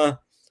Sharma,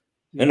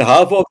 and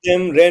half of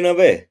them ran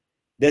away.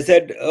 They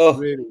said, oh,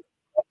 really?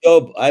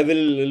 Job, I will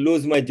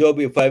lose my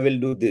job if I will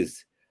do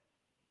this.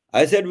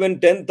 I said, when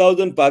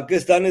 10,000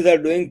 Pakistanis are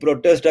doing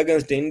protest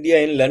against India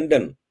in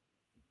London,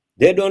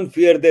 they don't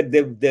fear that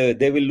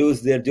they will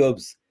lose their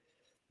jobs.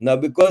 Now,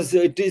 because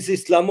it is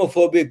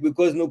Islamophobic,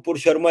 because Nupur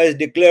Sharma is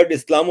declared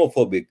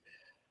Islamophobic,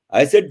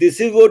 I said, this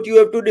is what you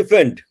have to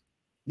defend,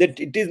 that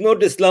it is not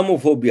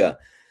Islamophobia.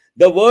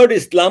 The word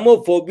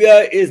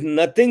Islamophobia is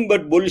nothing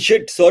but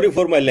bullshit. Sorry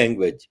for my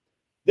language.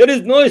 There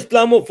is no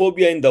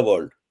Islamophobia in the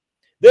world.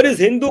 There is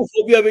Right.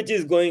 Hinduphobia which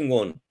is going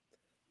on.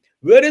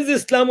 Where is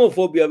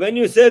Islamophobia? When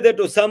you say that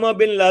Osama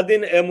bin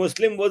Laden, a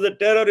Muslim, was a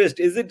terrorist,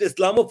 is it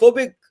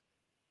Islamophobic?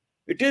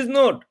 It is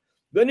not.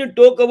 When you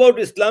talk about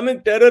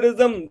Islamic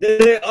terrorism, they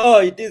say, oh,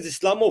 it is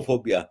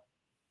Islamophobia.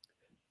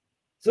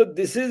 So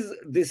this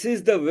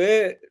is the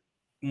way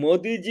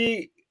Modi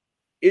ji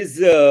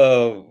is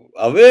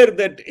aware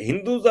that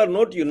Hindus are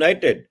not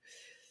united.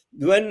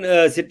 When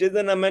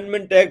Citizen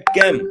Amendment Act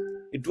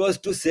came, it was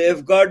to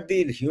safeguard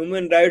the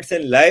human rights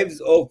and lives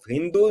of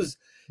Hindus,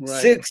 Right.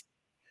 Sikhs,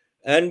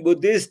 and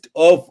Buddhists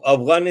of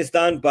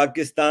Afghanistan,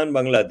 Pakistan,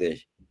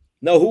 Bangladesh.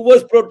 Now, who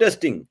was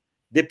protesting?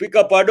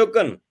 Deepika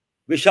Padukone,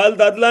 Vishal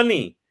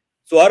Dadlani,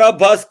 Swara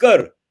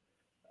Bhaskar.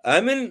 I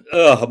mean,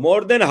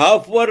 more than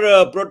half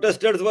were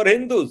protesters were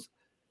Hindus.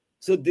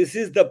 So this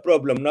is the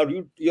problem. Now,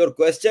 your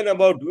question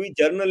about we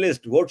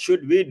journalists, what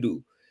should we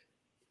do?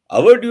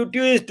 Our duty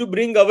is to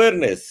bring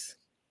awareness.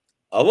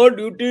 Our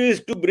duty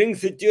is to bring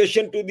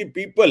situation to the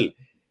people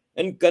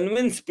and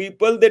convince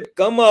people that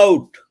come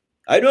out.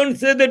 I don't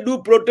say that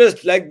do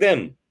protest like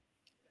them,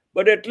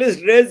 but at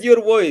least raise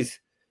your voice.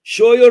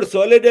 Show your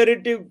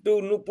solidarity to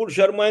Nupur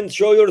Sharma and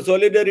show your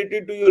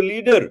solidarity to your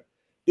leader,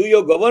 to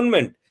your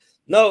government.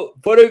 Now,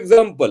 for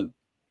example,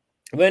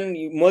 when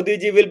Modi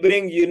ji will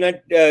bring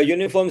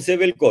uniform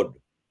civil code,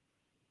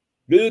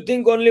 do you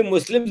think only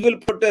Muslims will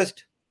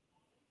protest?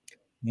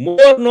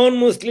 More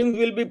non-Muslims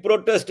will be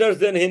protesters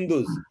than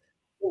Hindus.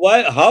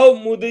 Why? How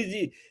Modi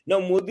ji? Now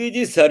Modi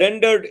ji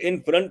surrendered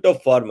in front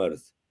of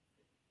farmers.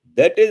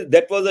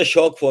 That was a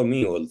shock for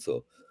me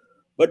also.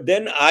 But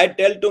then I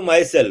tell to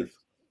myself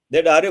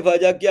that Arif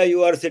Aajakia,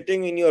 you are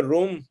sitting in your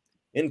room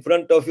in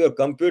front of your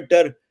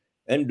computer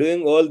and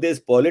doing all this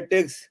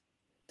politics.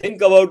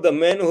 Think about the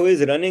man who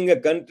is running a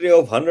country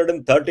of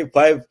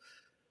 135,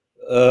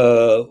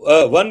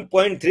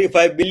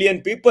 1.35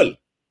 billion people.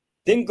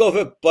 Think of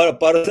a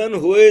person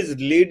who is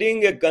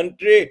leading a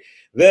country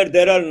where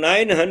there are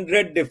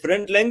 900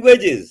 different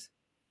languages,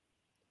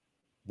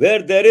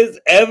 where there is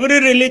every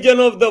religion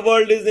of the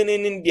world is in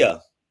India.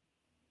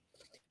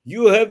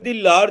 You have the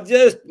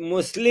largest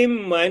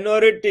Muslim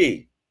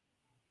minority.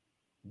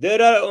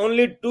 There are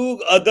only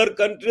two other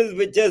countries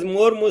which has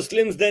more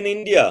Muslims than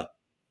India.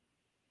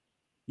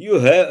 You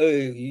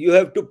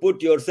have to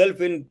put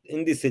yourself in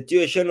the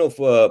situation of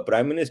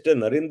Prime Minister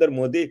Narendra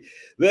Modi,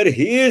 where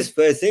he is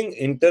facing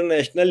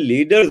international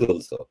leaders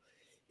also.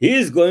 He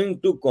is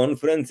going to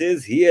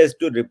conferences, he has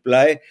to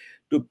reply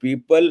to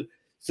people.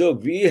 So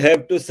we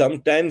have to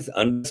sometimes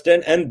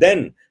understand and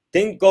then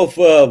think of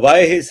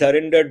why he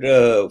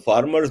surrendered.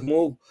 Farmers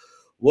move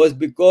was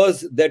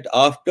because that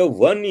after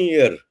 1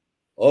 year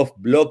of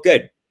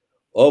blockade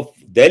of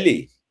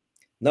Delhi,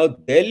 now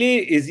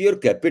Delhi is your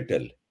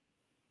capital,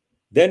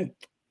 then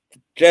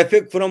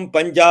traffic from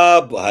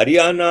Punjab,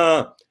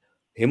 Haryana,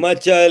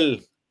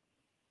 Himachal,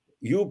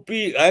 UP,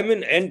 I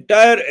mean,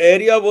 entire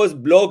area was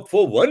blocked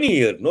for 1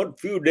 year, not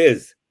few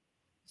days.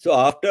 So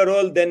after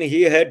all, then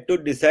he had to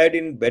decide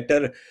in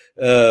better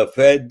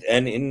faith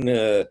and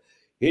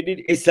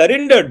he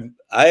surrendered.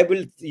 I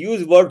will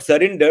use word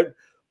surrendered,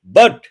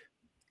 but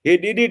he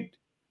did it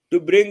to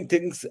bring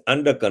things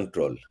under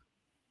control.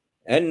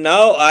 And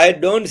now I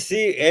don't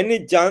see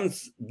any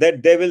chance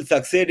that they will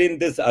succeed in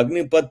this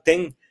Agnipath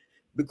thing,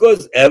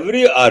 because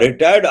every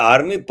retired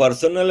army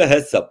personnel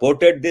has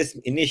supported this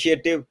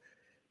initiative,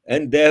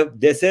 and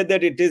they say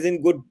that it is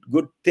in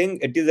good thing.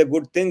 It is a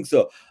good thing.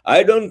 So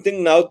I don't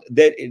think now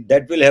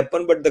that will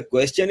happen. But the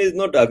question is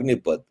not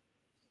Agnipath.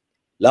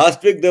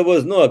 Last week there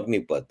was no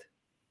Agnipath.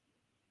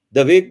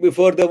 The week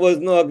before there was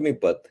no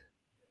Agnipath.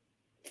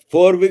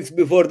 4 weeks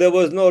before there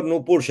was no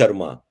Nupur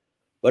Sharma.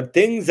 But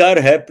things are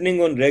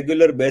happening on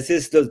regular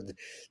basis. So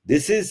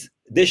this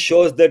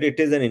shows that it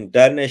is an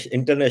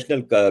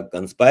international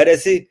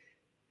conspiracy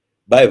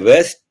by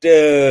West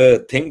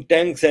think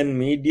tanks and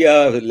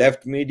media,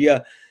 left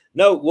media.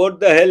 Now, what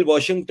the hell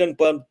Washington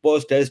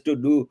Post has to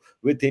do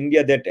with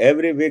India, that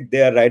every week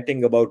they are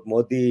writing about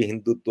Modi,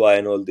 Hindutva,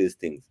 and all these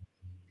things?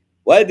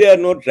 Why they are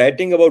not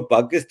writing about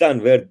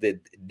Pakistan, where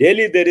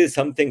daily there is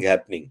something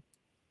happening?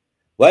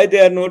 Why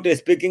they are not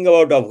speaking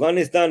about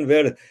Afghanistan,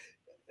 where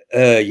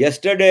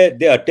yesterday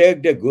they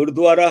attacked a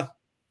Gurdwara,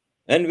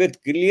 and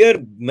with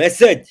clear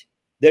message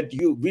that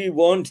we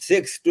want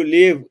Sikhs to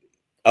leave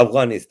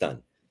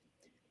Afghanistan?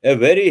 A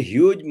very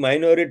huge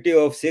minority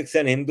of Sikhs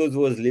and Hindus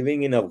was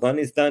living in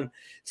Afghanistan.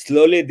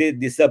 Slowly they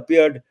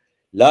disappeared.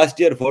 Last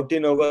year,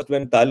 14 August,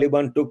 when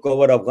Taliban took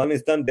over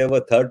Afghanistan, there were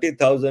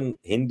 30,000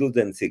 Hindus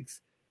and Sikhs.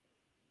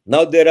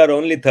 Now there are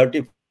only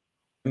 35,000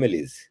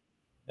 families.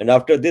 And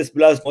after this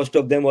blast, most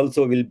of them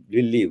also will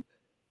leave.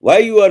 Why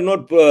you are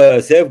not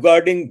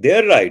safeguarding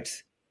their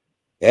rights?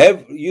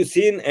 Have you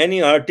seen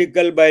any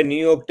article by New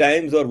York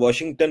Times or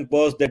Washington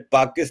Post that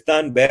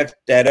Pakistan backs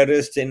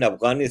terrorists in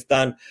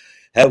Afghanistan?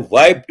 have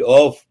wiped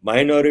off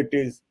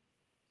minorities.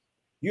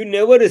 You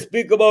never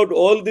speak about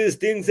all these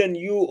things, and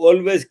you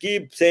always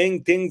keep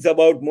saying things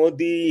about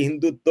Modi,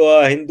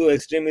 Hindutva, Hindu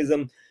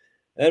extremism.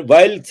 And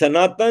while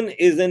Sanatan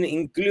is an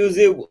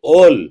inclusive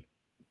all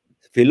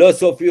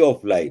philosophy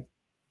of life,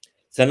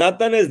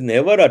 Sanatan has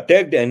never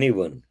attacked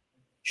anyone.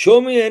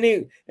 Show me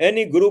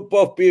any group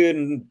of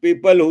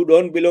people who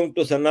don't belong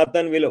to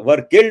Sanatan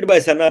were killed by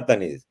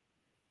Sanatanis.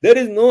 There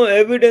is no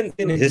evidence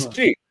in No, no.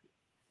 history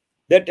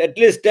that at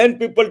least 10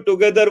 people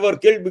together were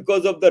killed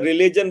because of the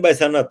religion by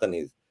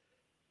Sanatanis.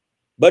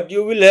 But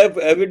you will have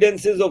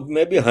evidences of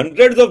maybe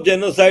hundreds of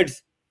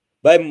genocides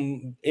by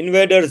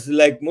invaders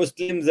like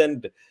Muslims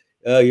and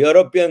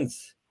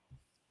Europeans.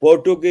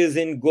 Portuguese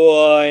in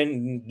Goa,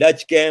 and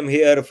Dutch came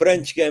here,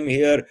 French came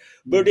here,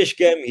 Mm. British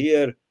came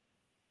here,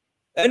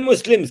 and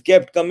Muslims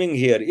kept coming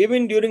here.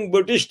 Even during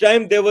British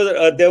time, there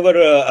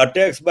were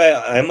attacks by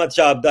Ahmad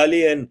Shah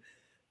Abdali and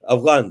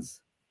Afghans.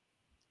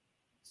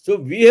 So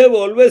we have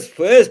always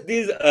faced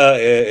these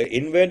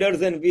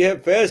invaders, and we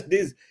have faced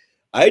these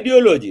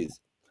ideologies.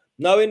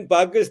 Now in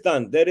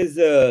Pakistan, there is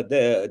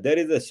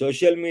a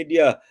social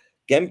media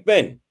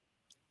campaign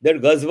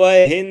that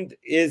Ghazwa Hind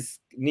is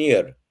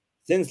near.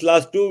 Since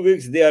last 2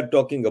 weeks, they are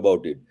talking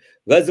about it.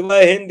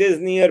 Ghazwa Hind is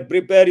near.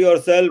 Prepare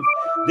yourself.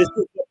 This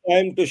is the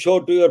time to show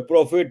to your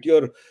Prophet,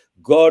 your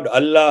God,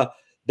 Allah,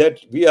 that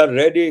we are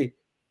ready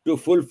to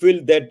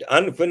fulfill that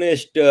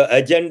unfinished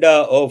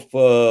agenda of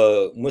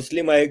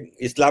Muslim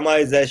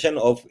Islamization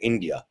of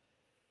India.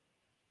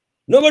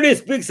 Nobody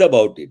speaks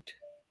about it.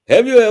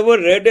 Have you ever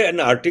read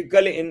an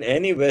article in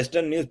any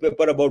Western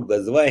newspaper about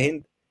Ghazwa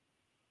Hind,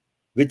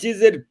 which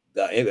is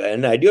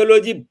an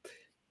ideology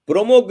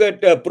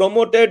promoted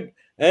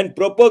and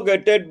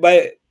propagated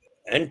by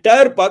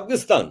entire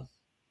Pakistan?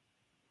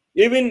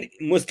 Even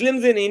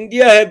Muslims in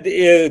India have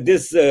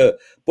this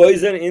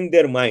poison in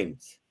their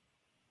minds.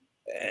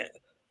 Uh,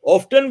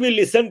 Often we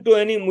listen to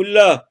any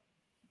mullah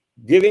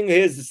giving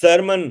his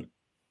sermon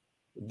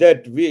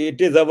that it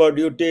is our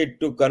duty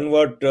to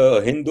convert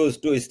Hindus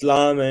to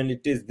Islam, and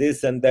it is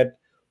this and that.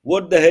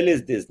 What the hell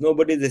is this?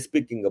 Nobody is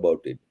speaking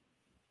about it.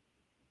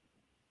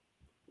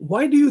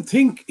 Why do you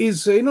think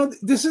is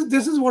this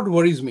is what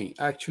worries me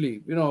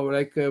actually?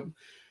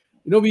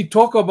 We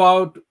talk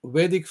about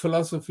Vedic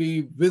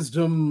philosophy,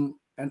 wisdom,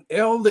 and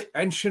all the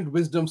ancient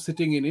wisdom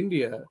sitting in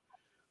India,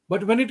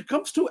 but when it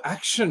comes to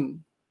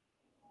action,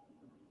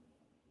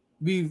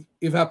 we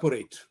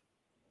evaporate.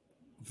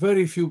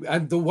 Very few,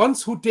 and the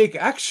ones who take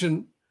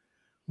action,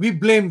 we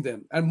blame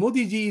them. And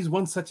Modi ji is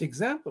one such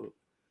example.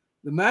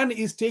 The man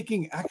is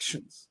taking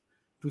actions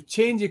to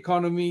change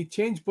economy,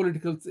 change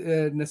political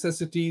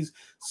necessities,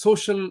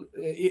 social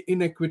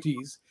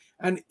inequities,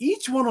 and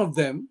each one of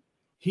them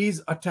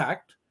he's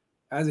attacked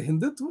as a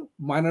Hindutva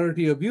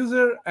minority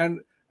abuser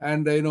and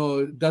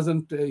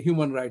doesn't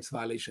human rights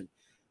violation.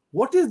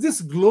 What is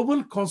this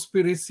global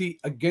conspiracy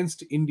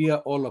against India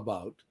all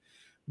about?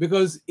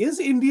 Because is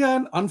India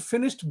an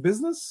unfinished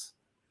business?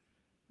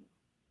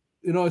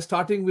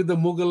 Starting with the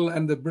Mughal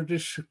and the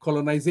British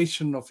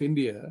colonization of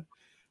India,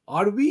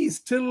 are we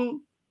still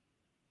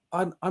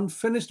an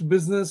unfinished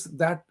business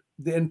that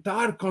the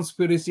entire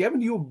conspiracy? I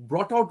mean, you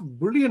brought out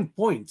brilliant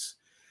points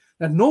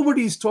that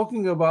nobody is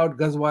talking about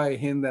Ghazwa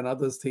Hind and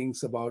other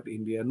things about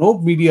India. No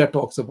media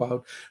talks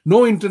about,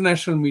 no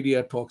international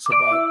media talks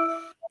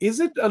about. Is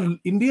it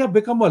India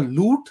become a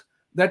loot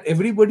that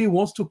everybody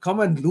wants to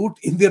come and loot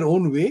in their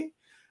own way?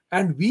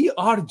 And we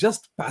are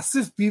just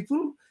passive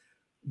people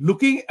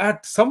looking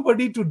at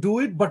somebody to do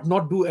it but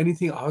not do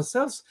anything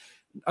ourselves.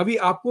 अभी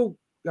आपको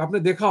आपने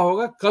देखा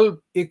होगा कल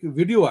एक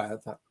video आया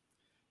था.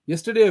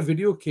 Yesterday a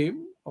video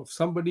came of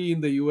somebody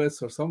in the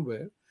US or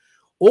somewhere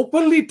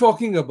openly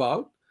talking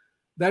about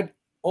that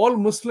all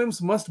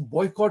Muslims must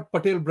boycott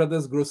Patel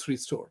Brothers grocery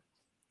store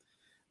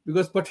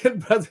because Patel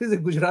Brothers is a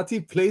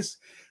Gujarati place.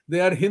 They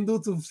are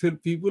Hindu to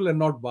people and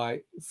not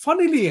buy.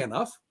 Funnily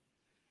enough,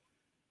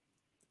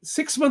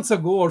 6 months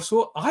ago or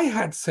so, I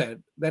had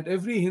said that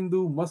every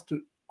Hindu must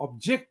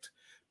object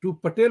to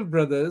Patel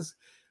Brothers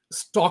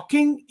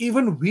stocking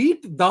even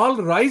wheat, dal,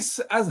 rice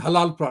as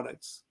halal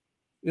products.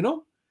 You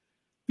know,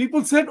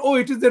 people said, oh,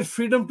 it is their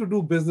freedom to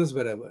do business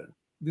wherever.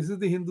 This is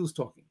the Hindus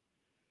talking.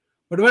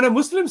 But when a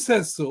Muslim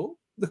says so,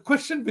 the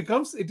question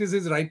becomes, it is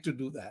his right to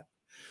do that.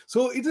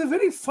 So it's a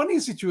very funny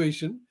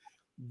situation.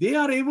 They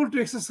are able to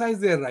exercise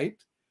their right,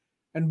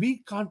 and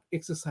we can't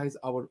exercise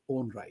our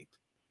own right.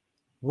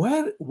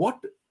 What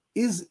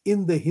is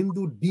in the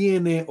Hindu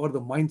DNA or the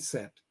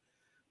mindset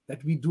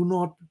that we do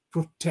not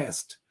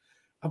protest?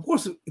 Of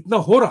course, इतना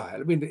हो रहा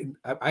है. I mean,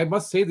 I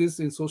must say this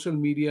in social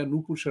media.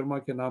 Nupur Sharma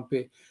के नाम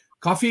पे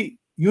काफी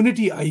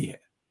unity आई है.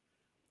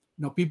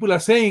 Now people are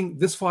saying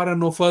this far and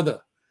no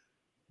further.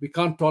 We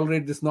can't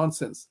tolerate this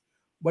nonsense.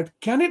 But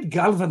can it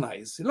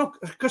galvanize?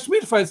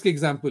 Kashmir Files के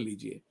example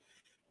लीजिए.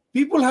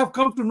 People have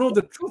come to know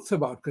the truth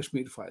about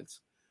Kashmir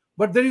Files,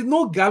 but there is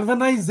no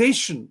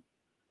galvanization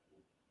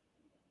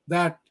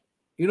that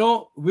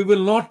we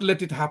will not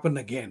let it happen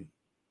again.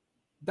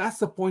 That's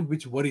the point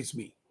which worries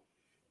me.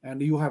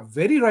 And you have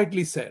very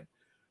rightly said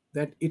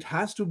that it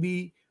has to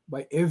be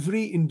by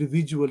every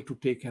individual to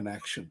take an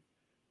action.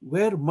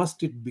 Where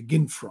must it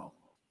begin from?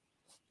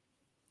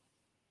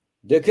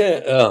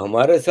 देखें,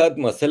 हमारे साथ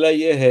मसला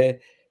ये है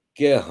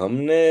कि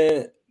हमने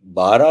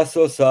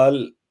 1200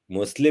 साल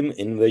मुस्लिम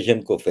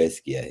invasion को फेस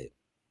किया है,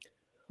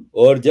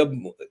 और जब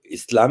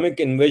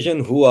इस्लामिक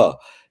इन्वेजन हुआ,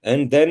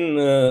 and then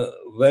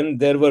when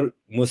there were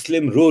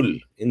Muslim rule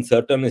in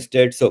certain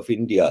states of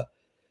India,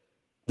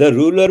 the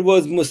ruler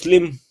was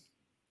Muslim,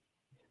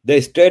 the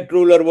state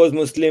ruler was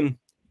Muslim,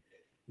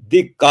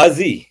 the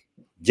qazi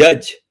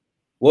जज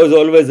was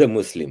always a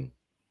Muslim,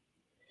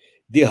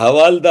 the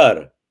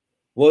hawaldar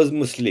was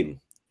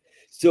Muslim.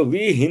 So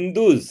we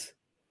Hindus,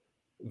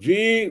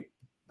 we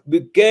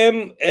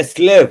became a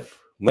slave,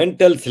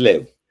 mental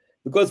slave.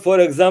 Because,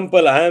 for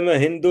example, I am a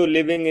Hindu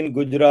living in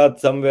Gujarat,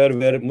 somewhere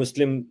where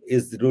Muslim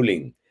is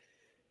ruling.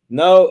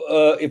 Now,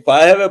 if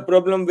I have a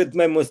problem with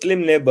my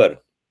Muslim neighbor,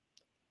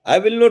 I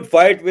will not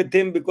fight with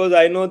him, because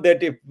I know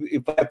that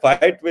if I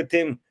fight with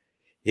him,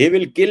 he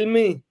will kill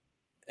me,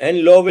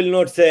 and law will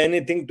not say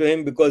anything to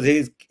him because he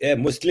is a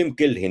Muslim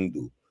killed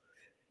Hindu.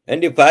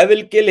 And if I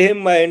will kill him,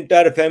 my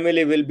entire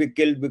family will be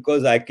killed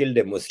because I killed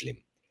a Muslim.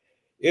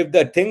 If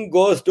the thing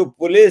goes to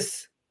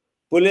police,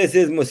 police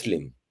is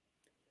Muslim.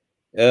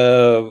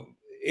 Uh,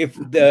 if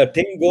the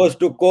thing goes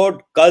to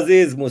court, Qazi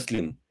is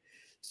Muslim.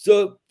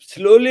 So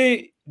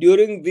slowly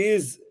during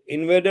these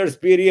invaders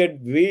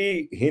period,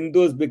 we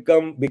Hindus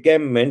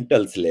became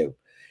mental slave.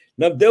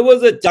 Now there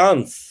was a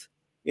chance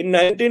in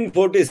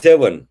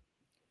 1947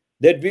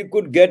 that we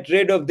could get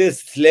rid of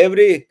this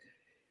slavery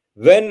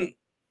when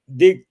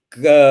the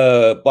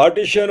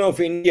partition of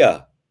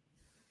India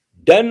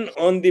done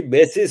on the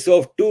basis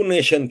of two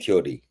nation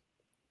theory,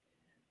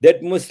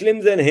 that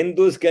Muslims and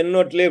Hindus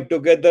cannot live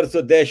together,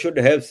 so they should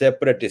have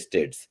separate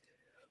states.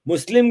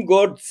 Muslim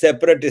got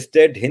separate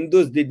state,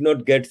 Hindus did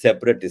not get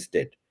separate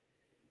state.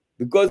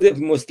 Because if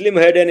Muslim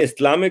had an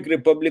Islamic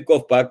Republic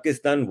of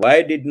Pakistan,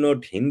 why did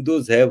not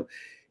Hindus have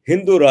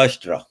Hindu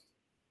Rashtra?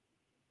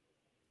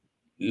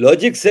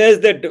 Logic says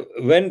that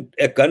when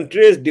a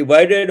country is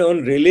divided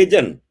on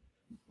religion,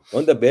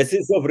 on the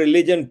basis of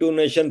religion, two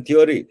nation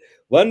theory,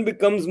 one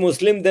becomes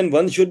Muslim, then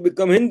one should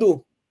become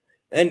Hindu.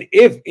 And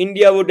if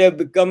India would have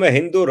become a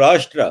Hindu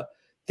Rashtra,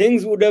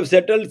 things would have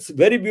settled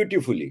very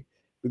beautifully,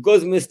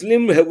 because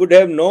Muslim would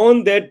have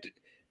known that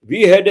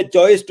we had a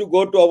choice to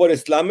go to our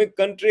Islamic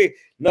country.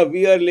 Now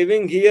we are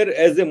living here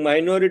as a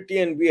minority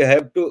and we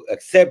have to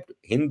accept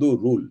Hindu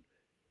rule,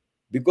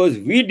 because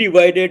we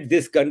divided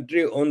this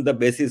country on the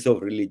basis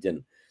of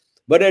religion.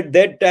 But at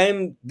that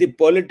time, the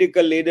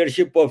political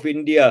leadership of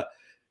India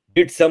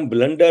did some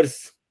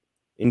blunders,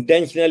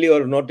 intentionally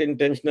or not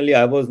intentionally.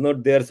 I was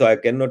not there, so I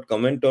cannot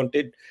comment on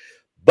it.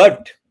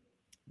 But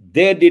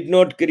they did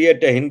not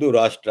create a Hindu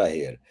Rashtra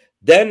here.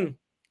 Then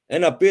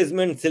an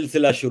appeasement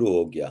silsila shuru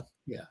ho gaya.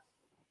 Yeah.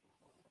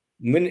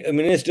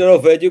 Minister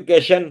of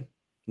Education,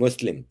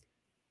 Muslim.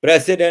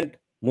 President,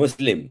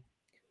 Muslim.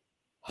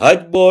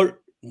 Hajj board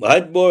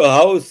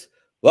house,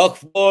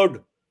 Waqf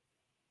board,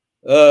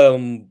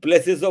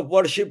 places of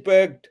worship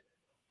act,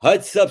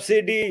 Haj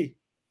subsidy,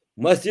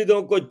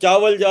 मस्जिदों को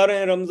चावल जा रहे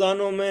हैं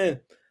रमजानों में.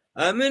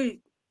 I mean,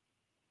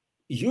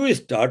 you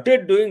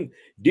started doing.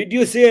 Did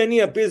you see any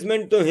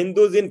appeasement to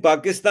Hindus in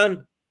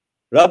Pakistan?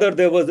 Rather,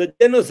 there was a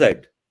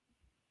genocide.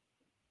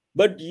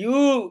 But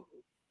you,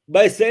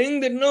 by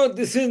saying that no,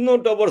 this is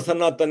not our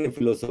Sanatani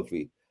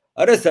philosophy.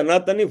 अरे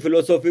सनातनी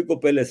philosophy को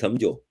पहले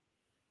समझो.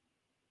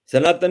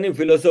 सनातनी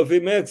philosophy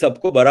में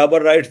सबको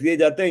बराबर rights दिए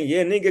जाते हैं.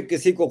 ये नहीं कि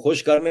किसी को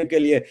खुश करने के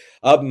लिए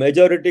आप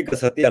मेजॉरिटी का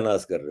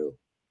सत्यानाश कर रहे हो.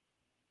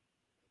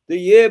 तो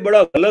ये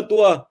बड़ा गलत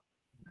हुआ.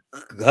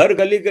 घर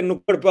गली के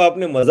नुक्कड़ पे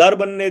आपने मजार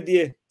बनने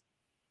दिए.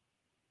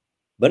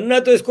 बनना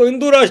तो इसको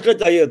हिंदू राष्ट्र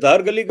चाहिए था.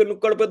 हर गली के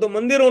नुक्कड़ पे तो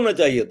मंदिर होना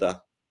चाहिए था.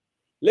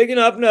 लेकिन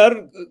आपने हर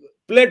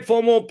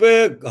प्लेटफॉर्मों पे,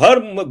 हर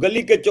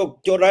गली के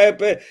चौराहे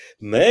पे,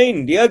 मैं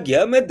इंडिया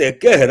गया, मैं देख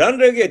के हैरान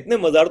रह गया, इतने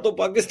मजार तो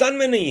पाकिस्तान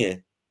में नहीं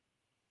है,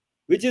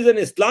 which is an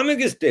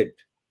Islamic state.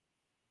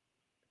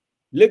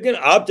 लेकिन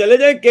आप चले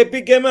जाए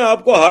केपीके में,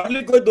 आपको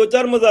हार्डली कोई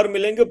 2-4 मजार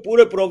मिलेंगे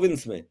पूरे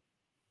प्रोविंस में.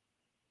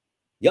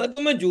 या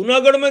तो मैं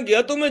जूनागढ़ में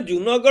गया, तो मैं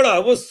जूनागढ़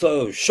आई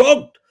वाज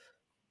शॉक्ड.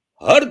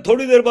 हर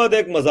थोड़ी देर बाद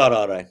एक मजार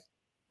आ रहा है,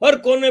 हर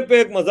कोने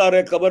पे एक मजार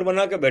है, कब्र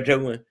बना के बैठे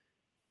हुए हैं.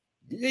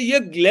 ये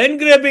लैंड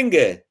ग्रैबिंग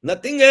है,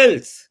 नथिंग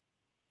एल्स.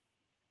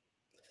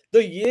 तो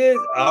ये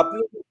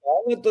आपने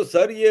कहा, तो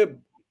सर ये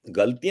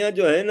गलतियां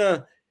जो है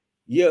ना,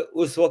 ये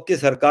उस वक्त की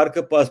सरकार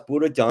के पास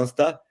पूरे चांस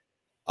था.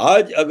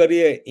 आज अगर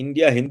ये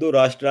इंडिया हिंदू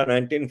राष्ट्र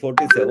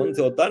 1947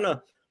 से होता ना,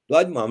 तो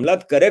आज मामला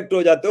करेक्ट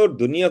हो जाते और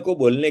दुनिया को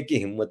बोलने की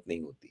हिम्मत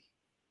नहीं होती.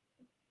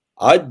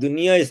 आज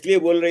दुनिया इसलिए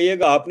बोल रही है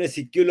कि आपने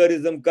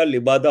सेक्युलरिज्म का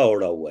लिबादा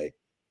ओढ़ा हुआ है.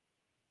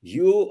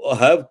 You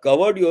have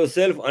covered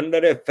yourself under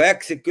a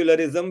fake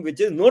secularism which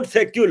is not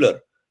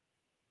secular.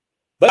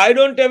 But I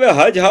don't have a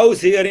Hajj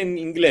house here in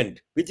England,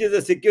 which is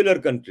a secular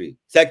country.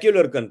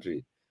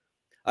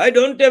 I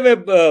don't have a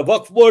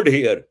Waqf board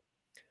here.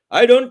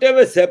 I don't have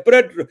a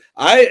separate.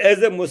 I,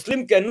 as a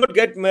Muslim, cannot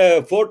get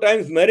 4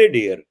 times married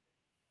here.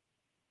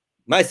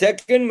 My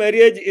second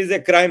marriage is a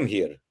crime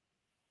here.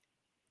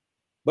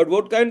 But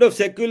what kind of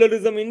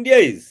secularism India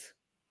is?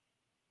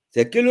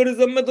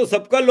 Secularism में तो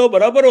सबका law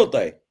बराबर होता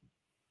है.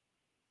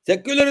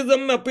 Secularism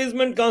में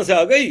appeasement कहां से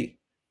आ गई?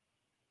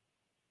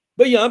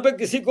 भाई यहां पे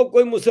किसी को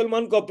कोई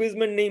मुसलमान को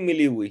अपीजमेंट नहीं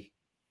मिली हुई.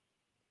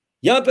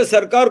 यहां पे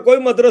सरकार कोई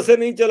मदरसे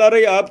नहीं चला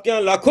रही. आपके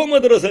यहां लाखों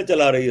मदरसे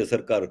चला रही है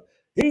सरकार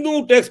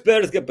हिंदू टैक्स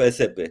पेयर्स के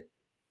पैसे पे.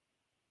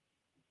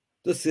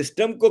 तो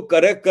सिस्टम को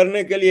करेक्ट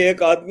करने के लिए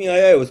एक आदमी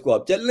आया है, उसको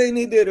आप चलने ही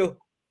नहीं दे रहे हो.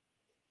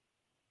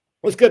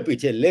 उसके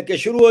पीछे लेके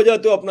शुरू हो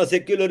जाते हो अपना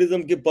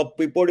सेक्युलरिज्म की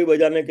पिपोड़ी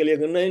बजाने के लिए.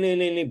 नहीं नहीं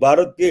नहीं नहीं,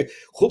 भारत की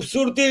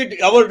खूबसूरती,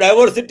 our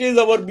diversity is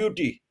our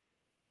beauty.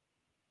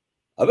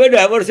 अबे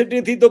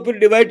डाइवर्सिटी थी तो फिर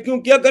डिवाइड क्यों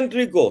किया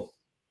कंट्री को?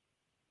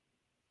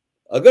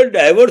 अगर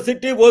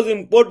diversity was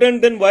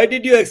important then why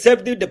did you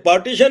accept the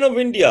partition of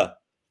India?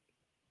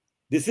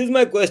 This is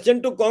my question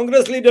to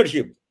Congress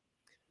leadership.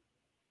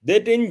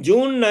 That in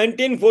June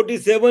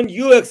 1947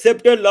 you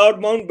accepted Lord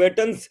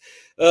Mountbatten's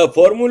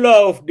formula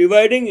of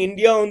dividing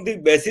India on the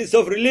basis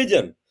of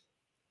religion.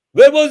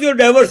 Where was your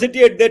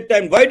diversity at that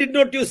time? Why did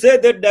not you say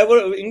that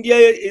India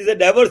is a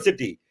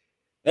diversity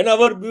and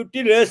our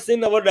beauty rests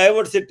in our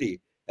diversity?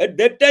 At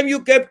that time you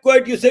kept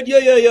quiet. You said,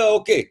 yeah,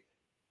 okay.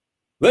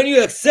 When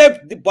you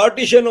accept the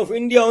partition of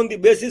India on the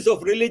basis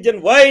of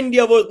religion, why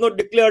India was not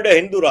declared a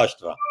Hindu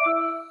Rashtra?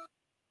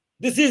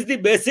 This is the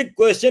basic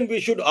question we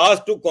should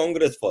ask to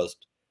Congress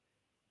first.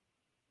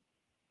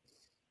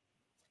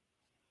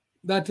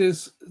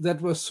 That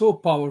was so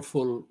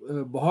powerful.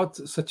 बहुत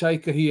सच्चाई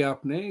कही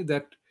आपने.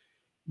 That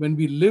when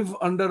we live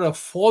under a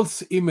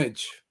false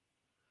image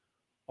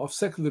of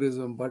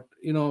secularism, but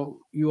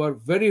you are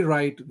very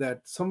right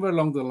that somewhere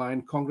along the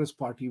line Congress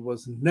party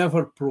was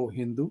never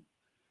pro-Hindu.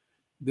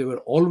 They were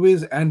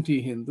always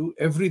anti-Hindu.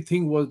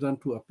 Everything was done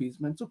to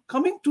appeasement. So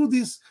coming to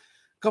these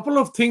couple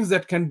of things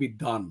that can be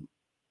done.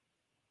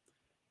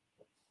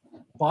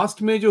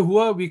 Past में जो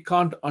हुआ, we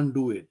can't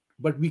undo it,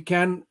 but we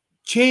can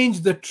change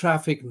the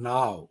traffic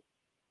now.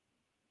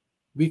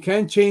 We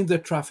can change the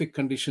traffic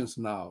conditions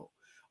now.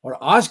 और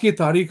आज की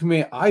तारीख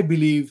में I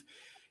believe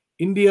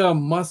India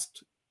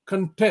must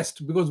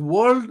contest because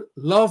world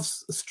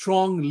loves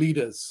strong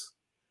leaders.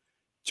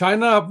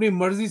 China अपनी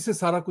मर्जी से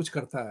सारा कुछ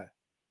करता है.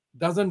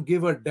 Doesn't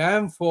give a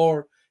damn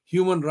for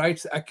human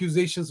rights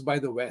accusations by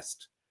the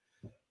West.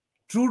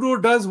 Trudeau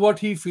does what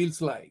he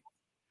feels like.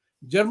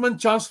 German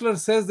Chancellor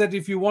says that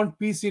if you want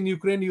peace in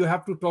Ukraine, you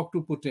have to talk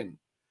to Putin.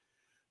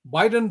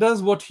 Biden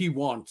does what he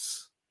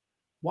wants.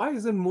 Why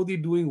isn't Modi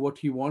doing what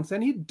he wants?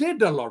 And he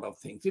did a lot of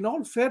things. In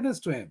all fairness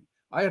to him,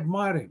 I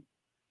admire him.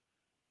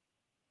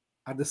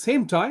 At the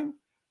same time,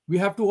 we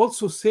have to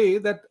also say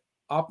that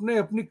आपने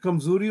अपनी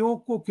कमजोरियों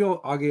को क्यों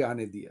आगे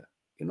आने दिया?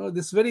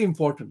 This is very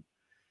important.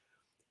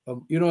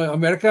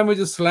 America में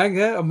जो स्लैंग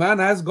है, a man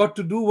has got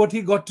to do what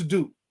he got to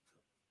do.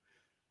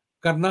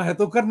 करना है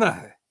तो करना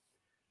है.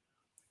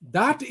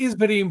 That is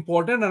very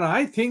important, and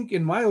I think,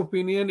 in my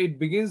opinion, it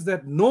begins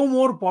that no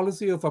more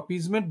policy of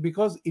appeasement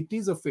because it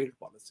is a failed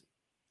policy.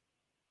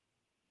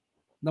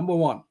 Number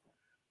one.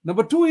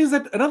 Number two is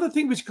that another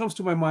thing which comes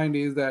to my mind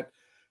is that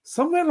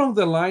somewhere along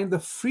the line, the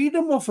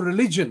freedom of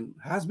religion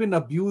has been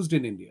abused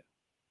in India.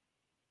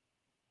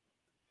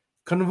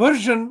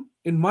 Conversion,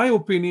 in my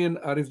opinion,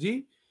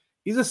 Arifji,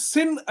 is a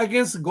sin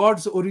against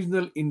God's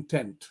original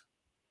intent.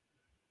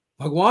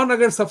 भगवान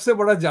अगर सबसे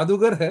बड़ा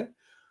जादूगर है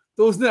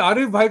तो उसने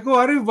आरिफ भाई को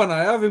आरिफ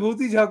बनाया,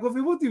 विभूति झा को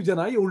विभूति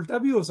बनाई. उल्टा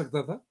भी हो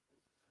सकता था,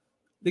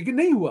 लेकिन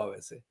नहीं हुआ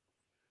वैसे.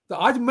 तो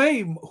आज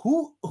मैं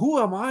who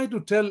am I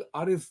to tell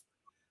Arif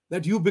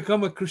that you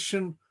become a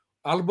Christian,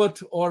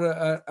 Albert or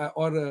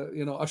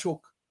Ashok,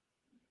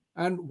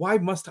 and why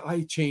must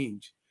I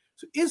change?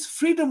 So is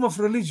freedom of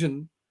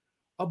religion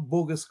a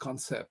bogus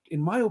concept?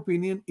 In my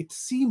opinion, it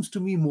seems to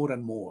me more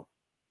and more.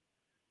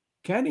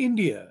 Can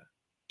India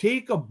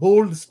take a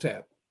bold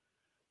step?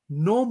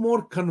 No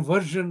more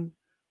conversion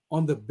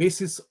on the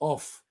basis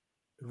of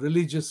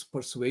religious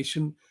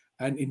persuasion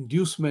and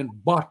inducement,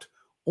 but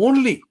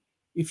only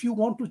if you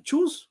want to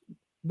choose,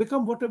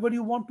 become whatever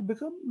you want to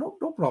become,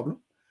 no problem.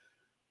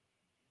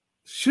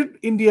 Should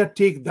India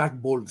take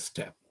that bold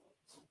step?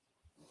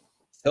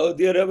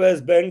 Saudi Arabia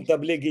has banned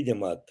Tablighi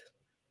Jamaat,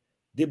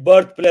 the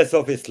birthplace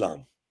of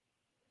Islam,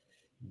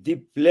 the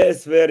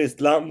place where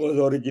Islam was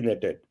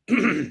originated.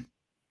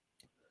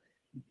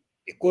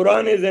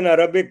 Quran is an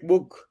Arabic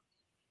book.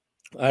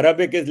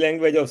 Arabic is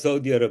language of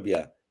Saudi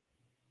Arabia.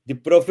 The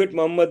Prophet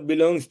Muhammad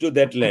belongs to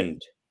that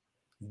land.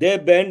 They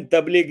banned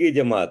Tablighi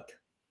Jamaat.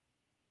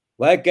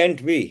 Why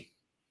can't we?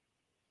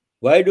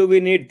 Why do we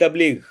need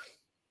Tabligh?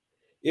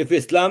 If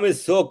Islam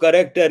is so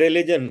correct a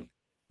religion,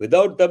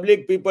 without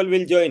Tabligh people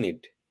will join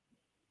it.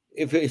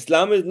 If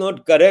Islam is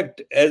not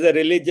correct as a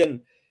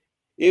religion,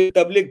 if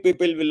Tabligh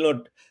people will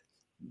not.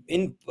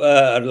 In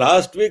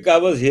last week, I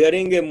was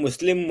hearing a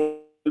Muslim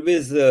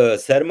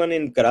Maulvi's sermon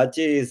in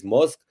Karachi, his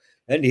mosque,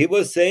 and he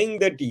was saying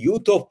that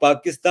youth of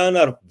Pakistan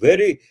are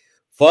very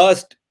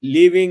fast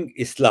leaving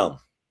Islam.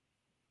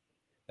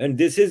 And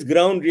this is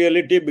ground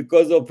reality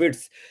because of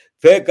its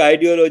fake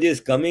ideologies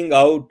coming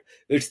out.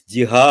 it's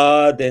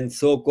jihad and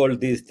so-called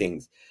these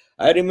things.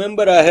 I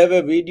remember I have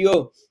a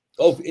video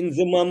of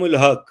Inzamamul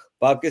Haq,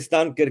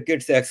 Pakistan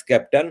cricket's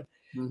ex-captain,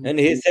 Mhm. and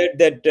he said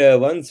that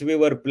once we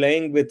were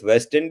playing with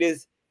West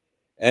Indies,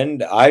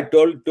 and I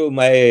told to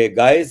my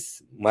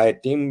guys, my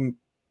team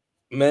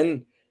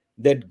men,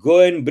 that go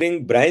and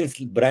bring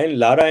Brian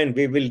Lara and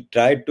we will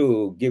try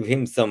to give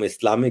him some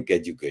Islamic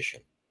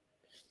education.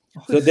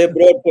 So they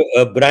brought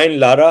Brian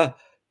Lara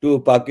to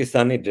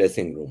Pakistani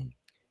dressing room,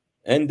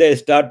 and they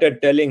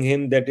started telling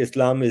him that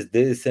Islam is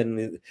this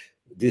and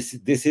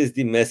this is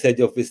the message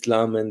of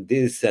Islam and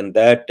this and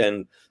that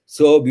and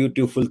so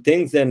beautiful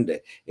things. And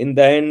in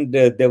the end,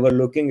 they were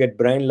looking at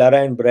Brian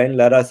Lara, and Brian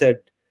Lara said,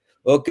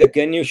 "Okay,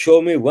 can you show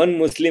me one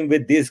Muslim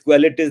with these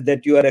qualities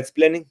that you are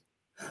explaining?"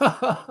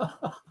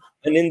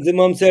 And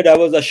Inzimam said, "I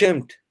was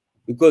ashamed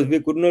because we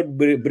could not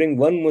bring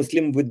one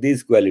Muslim with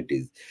these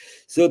qualities."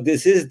 So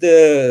this is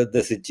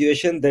the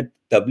situation, that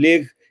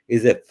Tabligh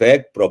is a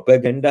fake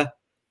propaganda,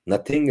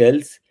 nothing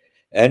else.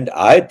 And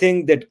I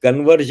think that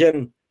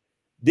conversion,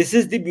 this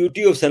is the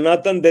beauty of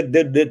Sanatan, that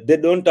they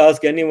don't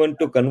ask anyone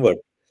to convert.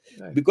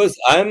 Right. Because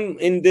I'm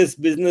in this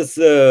business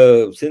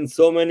since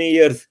so many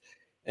years,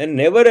 and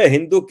never a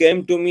Hindu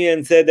came to me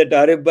and said that,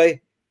 Arif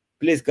bhai,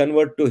 please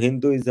convert to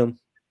Hinduism.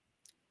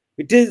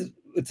 It is,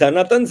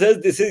 Sanatan says,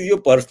 this is your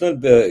personal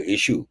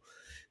issue.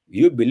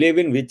 You believe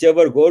in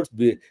whichever gods,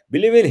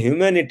 believe in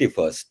humanity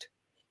first.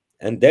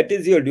 And that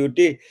is your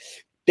duty.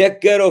 Take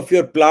care of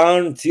your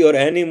plants, your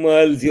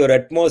animals, your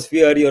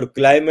atmosphere, your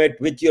climate,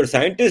 which your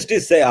scientist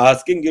is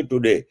asking you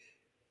today,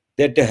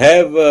 that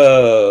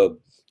have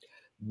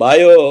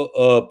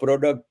bio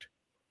product,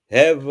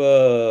 have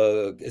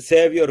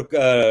save your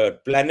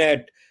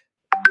planet,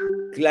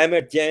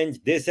 climate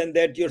change, this and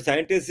that. Your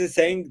scientist is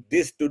saying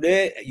this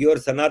today. Your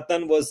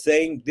Sanatan was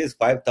saying this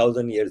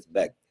 5,000 years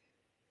back.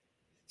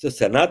 So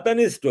Sanatan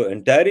is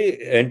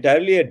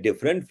entirely a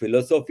different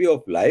philosophy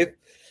of life,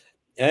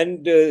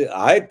 and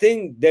I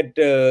think that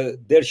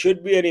there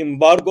should be an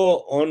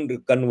embargo on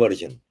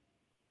conversion.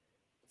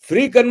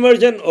 Free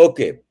conversion,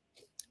 okay.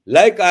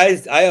 Like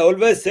I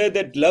always say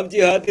that love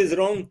jihad is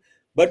wrong,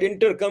 but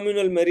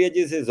intercommunal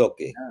marriages is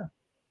okay. Yeah.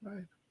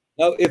 Right.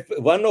 Now, if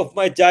one of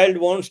my child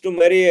wants to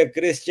marry a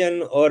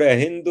Christian or a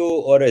Hindu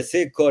or a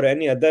Sikh or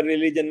any other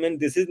religion, man,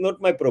 this is not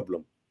my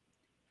problem.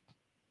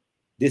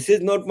 This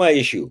is not my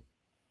issue.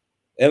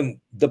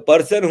 The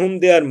person whom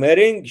they are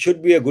marrying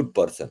should be a good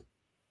person,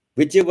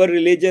 whichever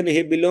religion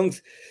he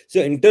belongs. So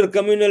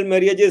intercommunal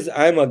marriages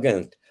I am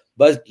against.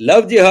 But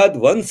love jihad,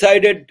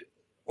 one-sided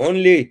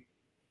only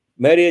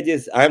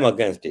marriages, I am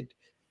against it.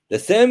 The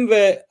same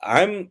way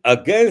I'm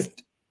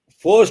against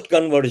forced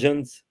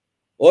conversions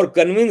or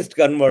convinced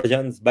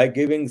conversions by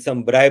giving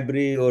some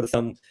bribery or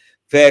some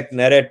fake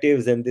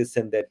narratives and this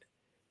and that.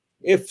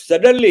 If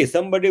suddenly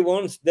somebody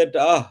wants that,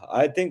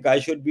 I think I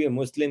should be a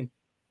Muslim,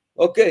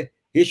 okay,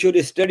 he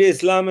should study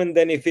Islam, and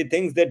then if he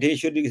thinks that he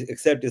should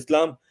accept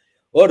Islam,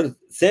 or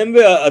same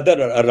way other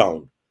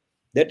around,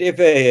 that if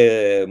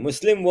a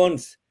Muslim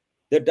wants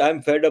that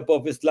I'm fed up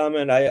of Islam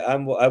and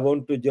I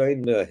want to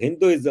join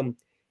Hinduism,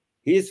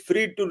 he is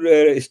free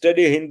to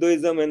study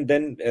Hinduism and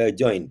then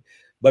join.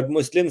 But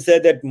Muslims say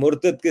that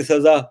murtad ki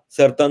saza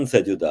sartan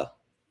se juda.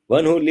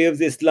 One who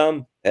leaves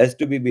Islam has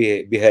to be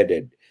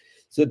beheaded.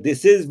 So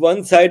this is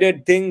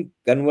one-sided thing,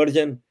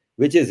 conversion,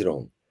 which is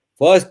wrong.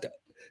 First,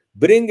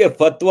 bring a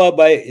fatwa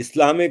by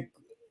Islamic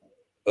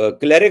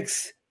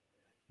clerics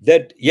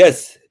that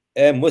yes,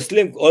 a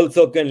Muslim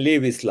also can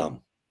leave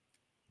Islam.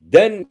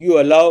 Then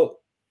you allow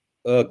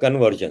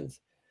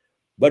conversions.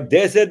 But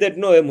they say that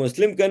no, a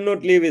Muslim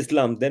cannot leave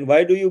Islam. Then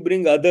why do you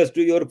bring others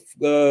to your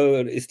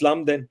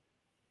Islam then?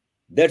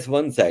 That's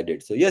one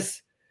sided. So,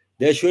 yes,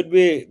 there should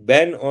be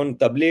ban on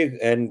tabligh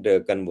and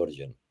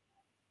conversion.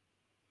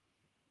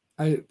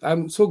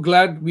 I'm so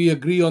glad we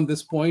agree on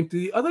this point.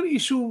 The other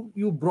issue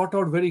you brought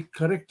out very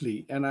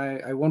correctly, and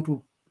I want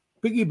to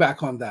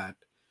piggyback on that,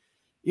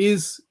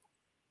 is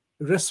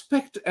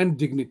respect and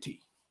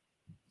dignity.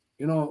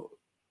 You know,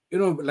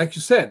 like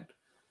you said,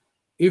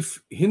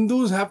 if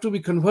Hindus have to be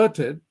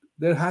converted,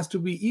 there has to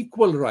be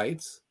equal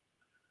rights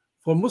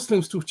for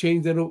Muslims to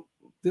change their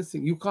this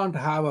thing. You can't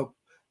have a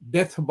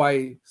death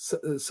by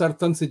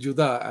sartan se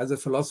juda as a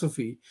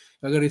philosophy.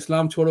 अगर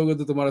इस्लाम छोड़ोगे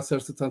तो तुम्हारा sir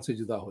sartan se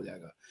juda हो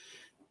जाएगा.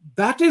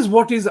 That is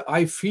what is,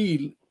 I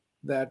feel,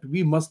 that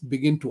we must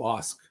begin to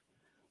ask.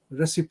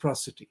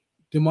 Reciprocity,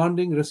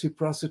 demanding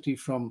reciprocity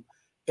from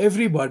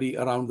everybody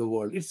around the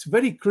world. It's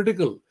very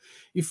critical.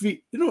 If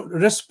we,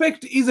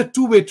 respect is a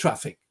two-way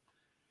traffic.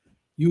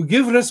 You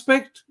give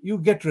respect, you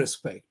get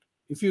respect.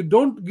 If you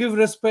don't give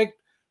respect,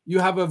 you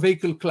have a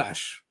vehicle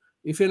clash.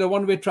 If you're a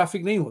one-way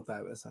traffic, nahi hota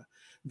hai waisa.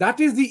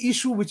 That is the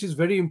issue which is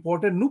very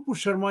important. Nupur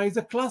Sharma is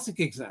a classic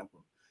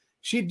example.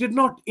 She did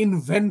not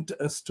invent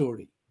a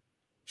story.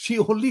 She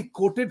only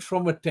quoted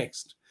from a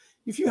text.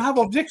 If you have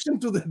objection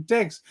to the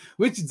text,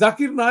 which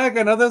Zakir Naik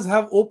and others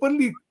have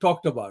openly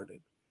talked about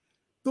it,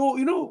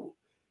 so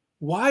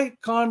why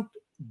can't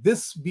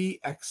this be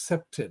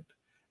accepted?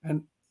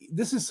 And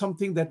this is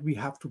something that we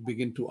have to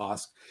begin to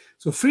ask.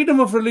 So freedom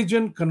of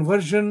religion,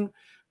 conversion,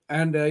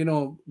 and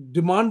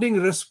demanding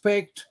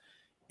respect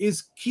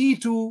is key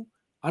to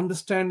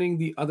understanding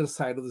the other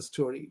side of the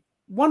story.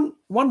 One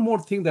more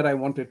thing that I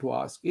wanted to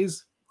ask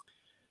is,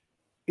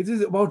 it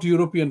is about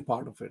European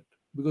part of it,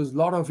 because a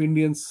lot of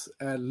Indians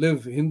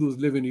Hindus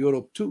live in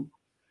Europe too.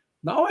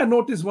 Now I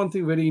notice one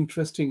thing very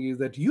interesting is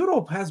that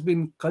Europe has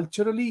been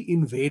culturally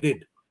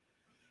invaded,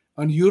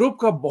 and Europe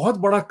का बहुत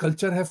बड़ा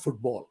culture है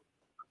football.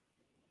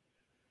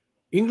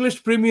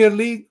 English Premier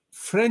League,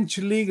 French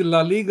League,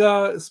 La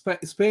Liga,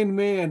 Spain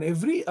में, and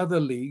every other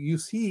league, you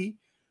see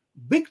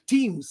big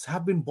teams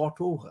have been bought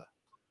over.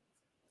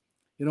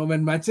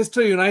 When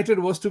Manchester United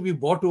was to be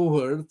bought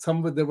over,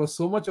 there was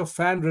so much of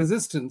fan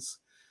resistance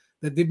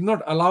that did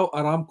not allow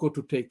Aramco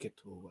to take it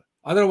over.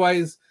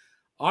 Otherwise,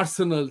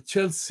 Arsenal,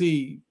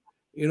 Chelsea,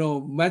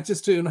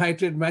 Manchester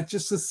United,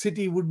 Manchester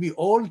City would be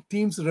all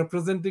teams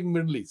representing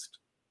Middle East.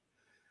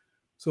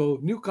 So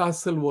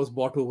Newcastle was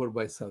bought over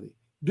by Saudi.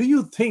 Do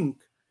you think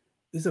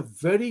there's a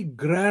very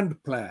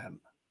grand plan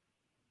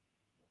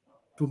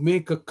to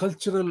make a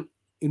cultural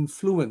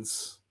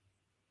influence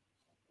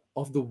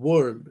of the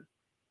world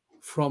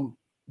from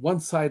one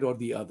side or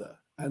the other?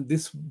 And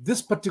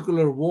this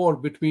particular war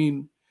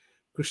between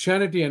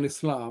Christianity and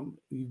Islam,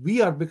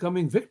 we are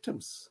becoming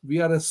victims. We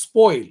are a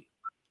spoil.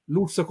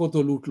 Loot sako to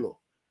loot lo.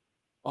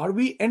 Are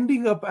we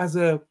ending up as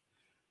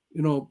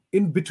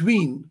in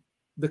between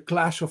the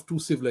clash of two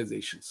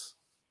civilizations?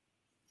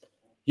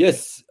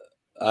 Yes,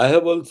 I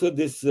have also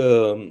this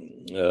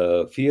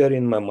fear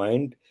in my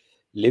mind.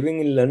 Living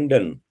in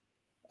London,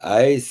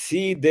 I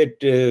see that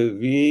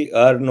we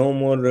are no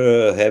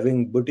more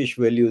having British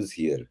values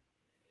here.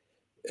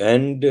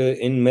 And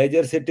in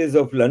major cities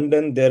of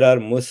London, there are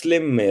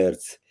Muslim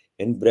mayors.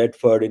 In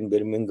Bradford, in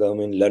Birmingham,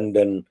 in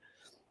London,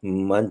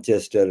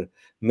 Manchester,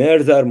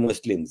 mayors are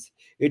Muslims.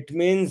 It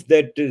means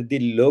that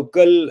the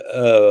local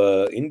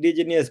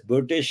indigenous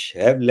British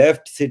have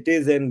left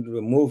cities and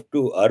moved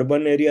to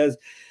urban areas.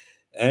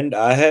 And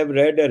I have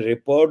read a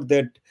report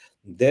that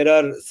there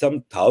are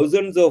some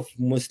thousands of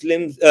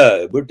Muslims,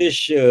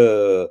 British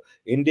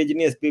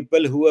indigenous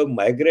people who have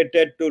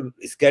migrated to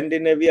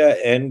Scandinavia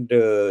and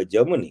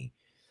Germany.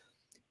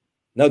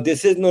 Now,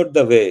 this is not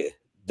the way.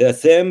 The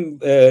same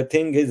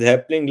thing is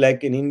happening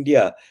like in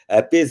India.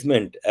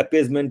 Appeasement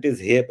is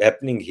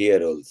happening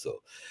here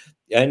also.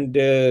 And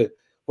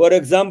for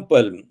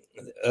example,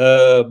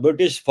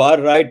 British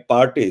far right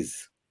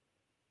parties,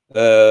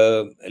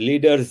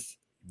 leaders,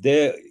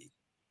 they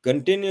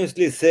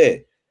continuously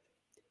say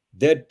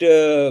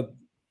that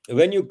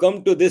when you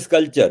come to this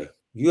culture,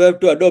 you have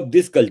to adopt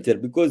this culture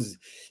because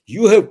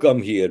you have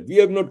come here. We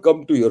have not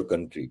come to your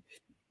country.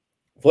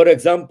 For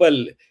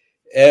example,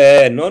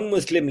 a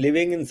non-Muslim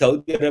living in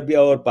Saudi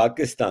Arabia or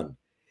Pakistan,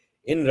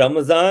 in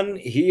Ramazan,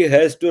 he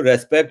has to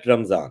respect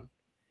Ramazan.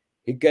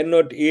 He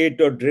cannot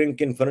eat or drink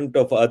in front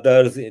of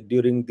others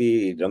during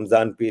the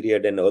Ramzan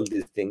period and all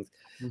these things.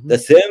 Mm-hmm. The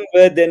same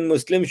way, then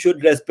Muslims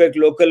should respect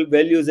local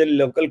values and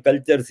local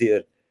cultures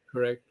here.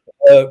 Correct.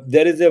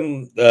 There is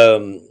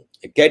a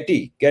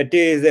Katie. Katie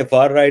is a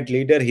far right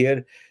leader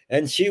here,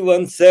 and she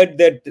once said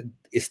that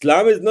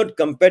Islam is not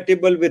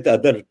compatible with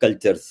other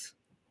cultures.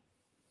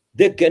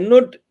 They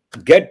cannot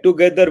get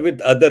together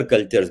with other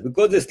cultures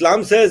because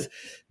Islam says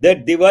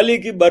that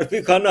Diwali ki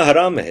barfi khana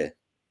haram hai.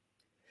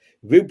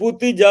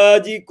 विभूति झा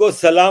जी को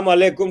सलाम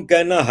अलैकुम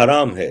कहना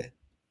हराम है.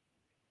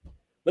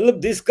 मतलब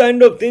this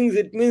kind of things,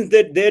 it means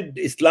that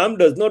Islam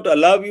does not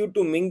allow you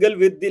to mingle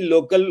with the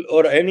local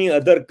or any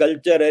other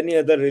culture, any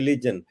other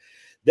religion.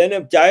 Then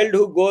a child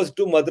who goes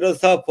to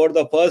madrasa for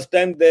the first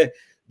time, the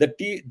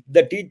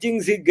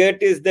teachings he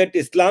get is that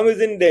Islam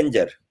is in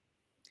danger.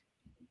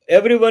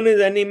 Everyone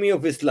is enemy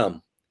of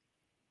Islam.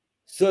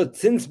 So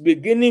since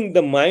beginning,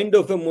 the mind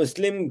of a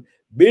Muslim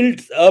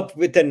builds up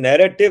with a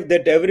narrative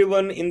that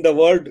everyone in the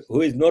world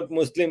who is not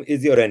Muslim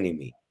is your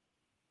enemy.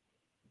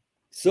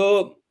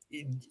 So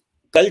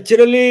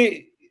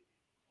culturally,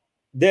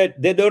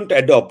 they don't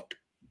adopt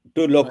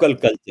to local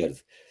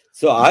cultures.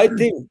 So I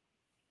think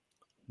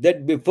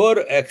that before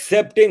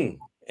accepting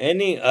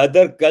any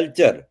other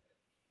culture,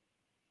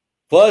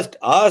 first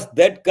ask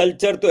that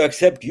culture to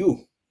accept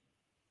you.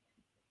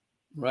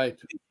 Right.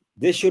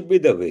 This should be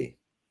the way.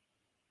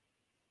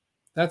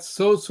 That's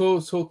so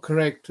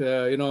correct.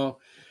 I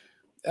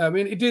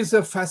mean, it is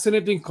a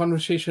fascinating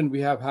conversation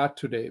we have had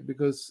today,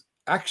 because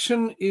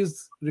action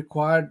is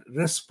required,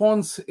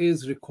 response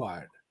is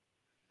required.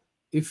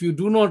 If you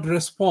do not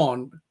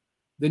respond,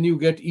 then you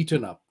get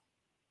eaten up,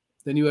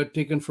 then you are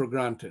taken for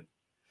granted.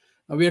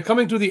 Now, we are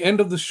coming to the end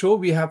of the show.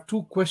 We have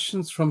two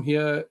questions from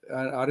here,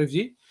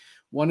 Arifji.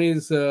 One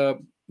is Mr.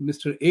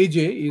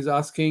 AJ is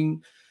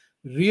asking,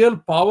 real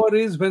power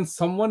is when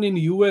someone in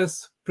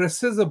US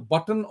presses a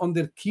button on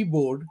their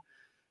keyboard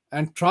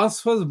and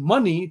transfers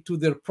money to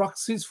their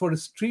proxies for a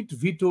street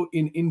veto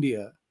in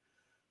India,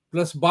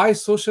 plus buy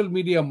social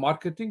media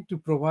marketing to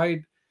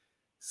provide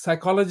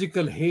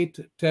psychological hate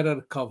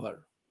terror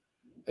cover.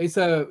 It's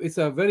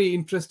a very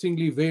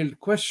interestingly veiled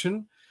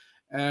question,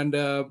 and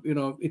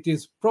it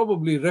is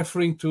probably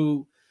referring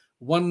to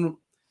one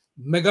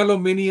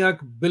megalomaniac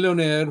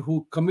billionaire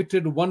who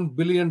committed $1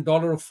 billion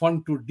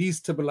fund to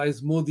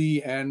destabilize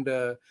Modi and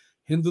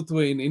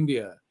Hindutva in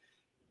India.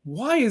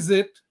 Why is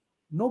it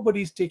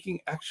nobody's taking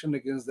action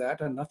against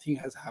that and nothing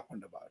has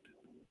happened about it?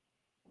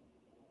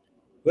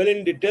 Well,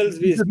 in details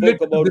we This is spoke related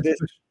to about this this.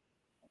 question.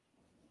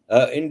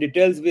 In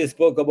details, we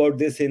spoke about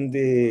this in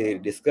the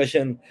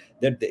discussion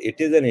that it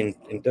is an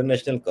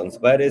international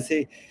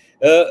conspiracy.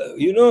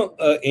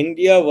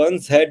 India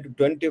once had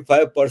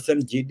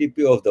 25%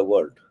 GDP of the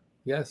world.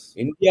 Yes,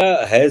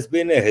 India has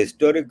been a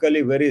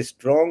historically very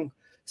strong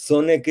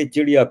Sone ki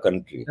Chidiya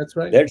country. that's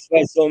right. That's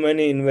why so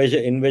many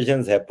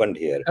invasions happened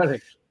here.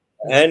 Correct.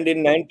 Correct. And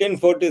in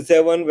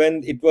 1947,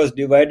 when it was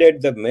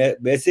divided, the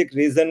basic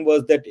reason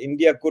was that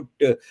India could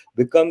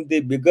become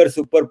the bigger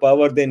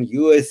superpower than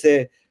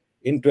USA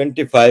in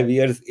 25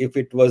 years if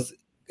it was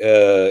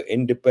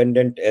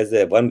independent as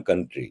a one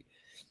country.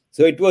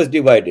 So it was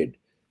divided.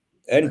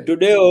 And Right.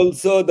 today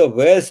also the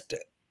West,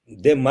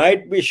 they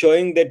might be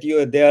showing that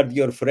they are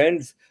your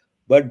friends,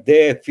 but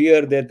they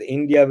fear that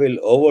India will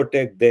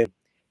overtake them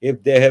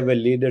if they have a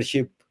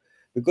leadership,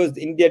 because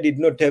India did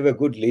not have a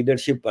good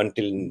leadership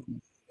until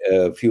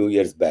a few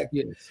years back.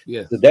 Yes. So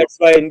Yes. that's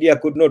why India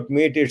could not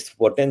meet its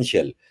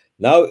potential.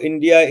 Now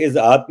India is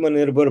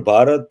Atmanirbhar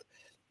Bharat.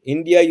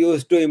 India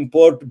used to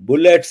import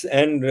bullets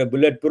and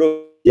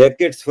bulletproof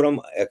jackets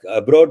from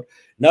abroad.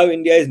 Now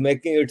India is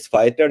making its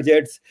fighter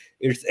jets,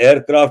 its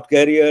aircraft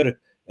carrier,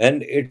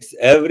 and its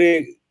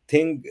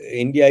everything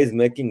India is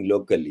making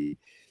locally.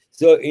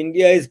 So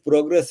India is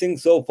progressing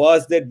so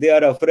fast that they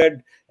are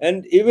afraid.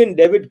 And even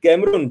David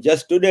Cameron,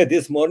 just today,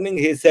 this morning,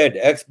 he said,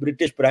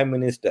 ex-British Prime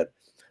Minister,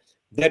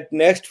 that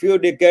next few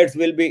decades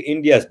will be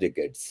India's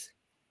decades.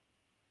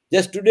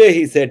 Just today,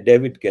 he said,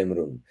 David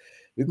Cameron,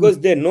 Hmm. because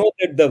they know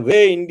that the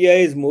way India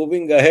is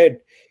moving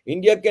ahead,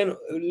 India can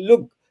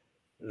look,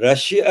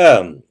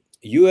 Russia,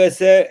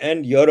 USA,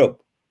 and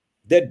Europe,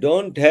 they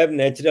don't have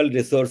natural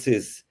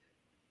resources.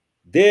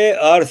 They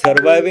are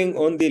surviving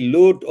on the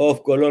loot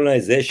of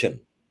colonization.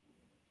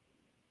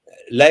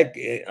 Like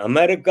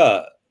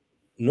America,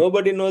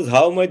 nobody knows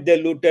how much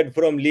they looted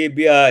from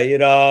Libya,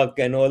 Iraq,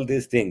 and all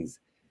these things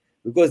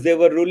because they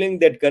were ruling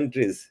that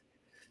countries.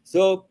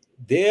 So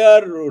they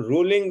are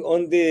ruling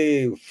on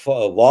the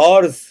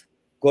wars,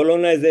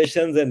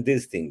 colonizations, and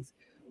these things.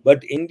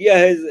 But India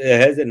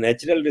has a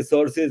natural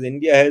resources.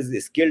 India has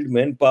skilled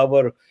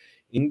manpower.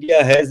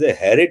 India has a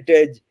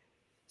heritage.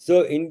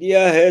 So India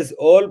has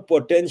all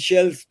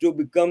potentials to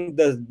become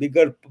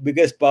the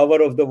biggest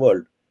power of the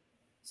world.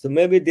 So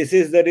maybe this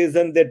is the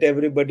reason that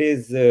everybody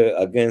is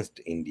against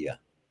India.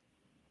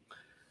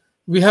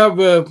 We have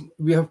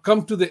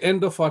come to the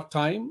end of our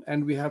time,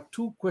 and we have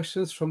two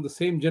questions from the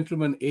same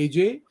gentleman,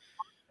 AJ.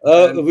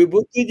 And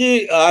Vibhuti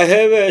ji, I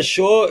have a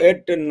show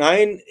at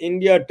 9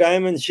 India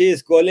time and she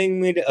is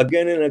calling me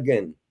again and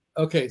again.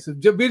 okay, so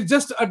we'll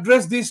just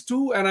address these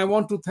two, and I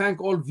want to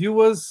thank all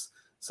viewers.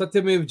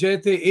 सत्यमेव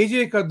जयते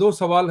एजे का दो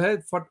सवाल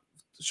है,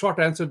 short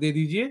answer दे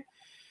दीजिए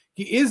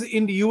कि is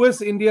in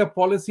US India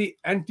policy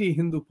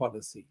anti-Hindu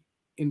policy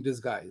in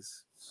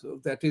disguise? So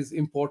that is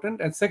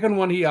important. And second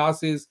one he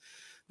asks is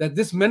that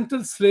this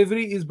mental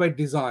slavery is by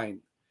design.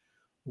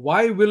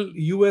 Why won't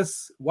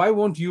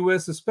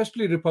US,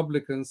 especially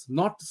Republicans,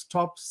 not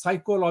stop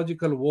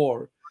psychological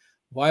war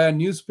via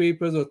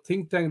newspapers or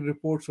think tank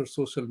reports or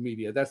social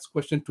media? That's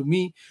question to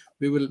me.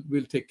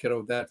 We'll take care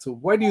of that. So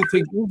why do you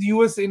think the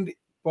US in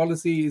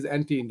policy is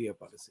anti-India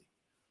policy?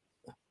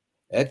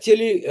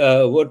 Actually,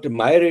 what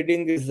my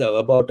reading is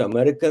about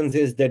Americans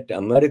is that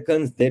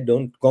Americans, they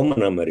don't,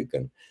 common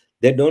American,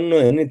 they don't know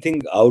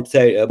anything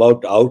outside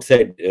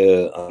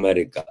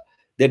America.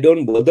 They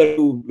don't bother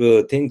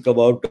to think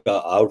about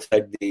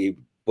outside the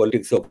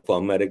politics of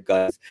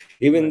America.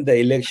 Even Right. the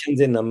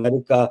elections in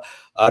America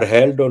are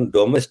held on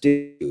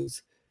domestic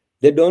issues.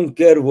 They don't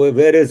care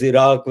where is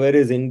Iraq, where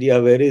is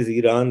India, where is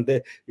Iran.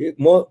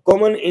 More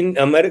common in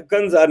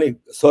Americans are,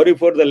 sorry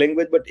for the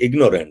language, but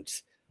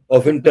ignorance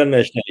of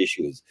international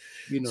issues.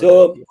 We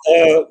know that.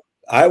 So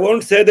I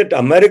won't say that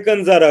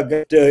Americans are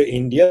against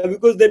India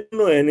because they don't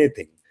know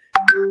anything.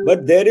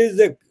 But there is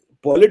a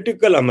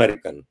political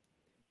American,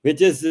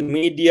 which is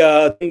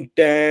media, think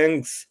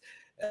tanks,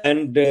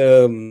 and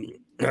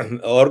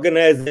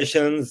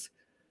organizations,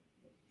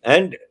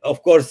 and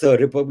of course,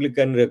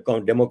 Republican,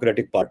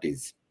 Democratic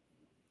parties.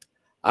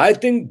 I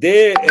think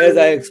they, as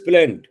I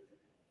explained,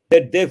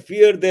 that they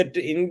fear that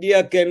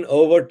India can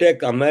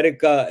overtake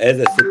America as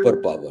a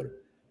superpower.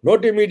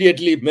 Not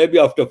immediately, maybe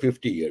after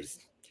 50 years.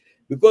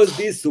 Because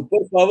these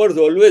superpowers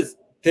always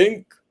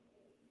they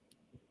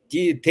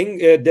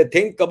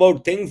think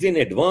about things in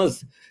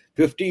advance,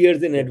 50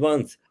 years in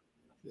advance.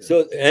 So,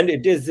 Yes. and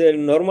it is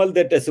normal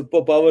that a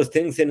superpowers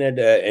thinks in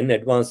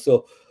advance.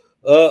 So,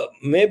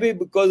 maybe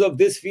because of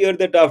this fear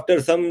that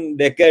after some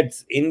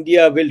decades,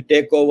 India will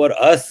take over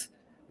us,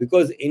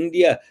 because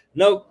India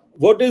now,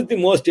 what is the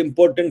most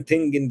important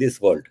thing in this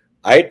world?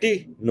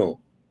 IT? No.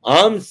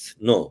 Arms?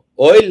 No.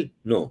 Oil?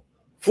 No.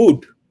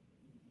 Food?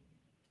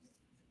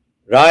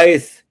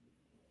 rice,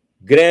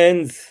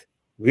 grains,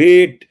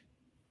 wheat,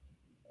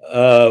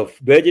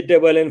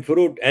 vegetable and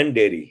fruit, and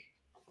dairy.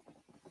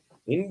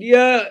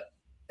 India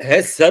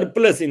has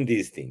surplus in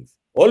these things,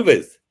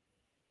 always.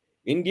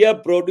 India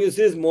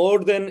produces more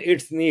than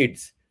its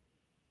needs.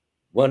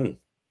 One.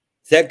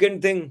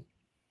 Second thing,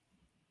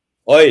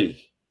 oil,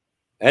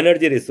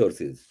 energy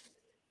resources.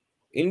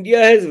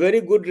 India has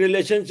very good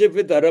relationship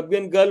with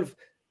Arabian Gulf,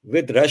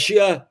 with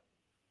Russia,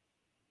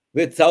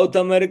 with South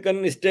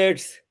American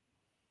states,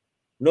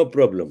 no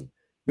problem.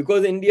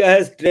 Because India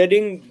has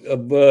trading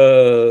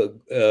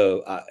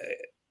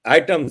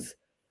items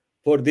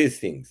for these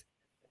things.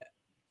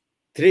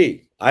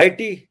 Three,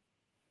 IT.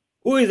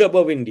 Who is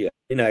above India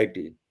in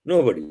IT?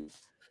 Nobody.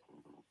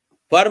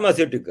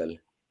 Pharmaceutical.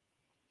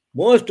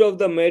 Most of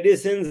the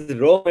medicines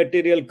raw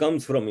material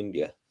comes from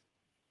India.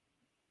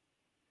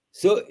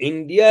 So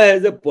India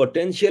has a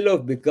potential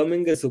of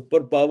becoming a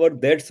superpower.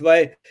 That's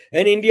why,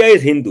 and India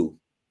is Hindu.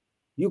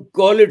 You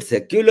call it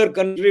secular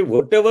country,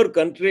 whatever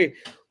country,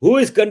 who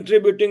is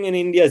contributing in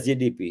India's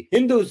GDP?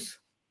 Hindus.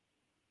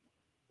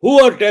 Who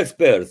are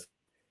taxpayers?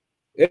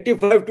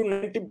 85 to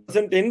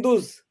 90%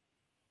 Hindus.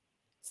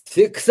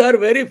 Sikhs are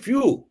very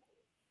few.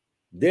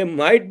 They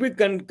might be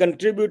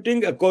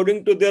contributing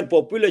according to their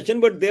population,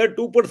 but they are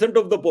 2%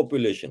 of the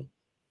population.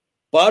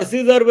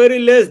 Parsis are very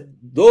less,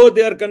 though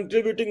they are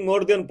contributing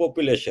more than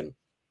population.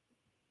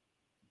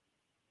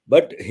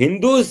 But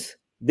Hindus,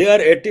 they are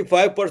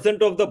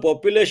 85% of the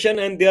population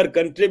and they are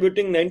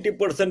contributing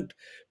 90%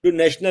 to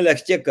national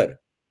exchequer.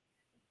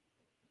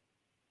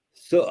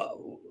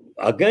 So,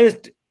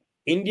 against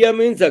India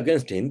means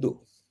against Hindu.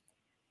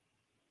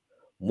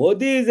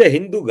 Modi is a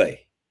Hindu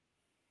guy.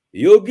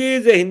 Yogi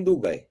is a Hindu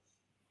guy.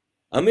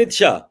 Amit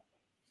Shah,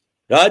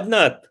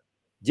 Rajnath,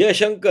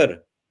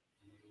 Shankar.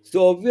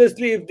 So,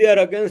 obviously, if they are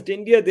against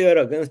India, they are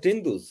against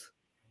Hindus.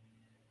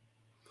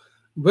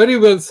 Very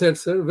well said,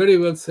 sir. Very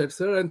well said,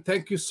 sir. And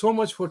thank you so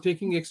much for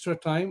taking extra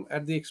time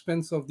at the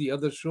expense of the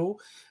other show.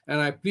 And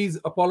I please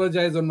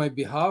apologize on my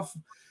behalf.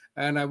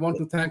 And I want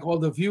to thank all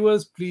the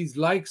viewers. Please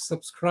like,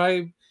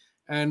 subscribe,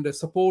 and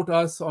support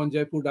us on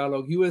Jaipur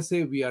Dialogue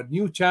USA. We are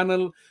new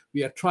channel.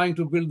 We are trying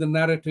to build the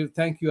narrative.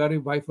 Thank you,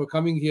 Arif Bhai, for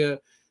coming here.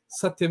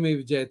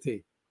 Satyamev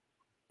Jayate.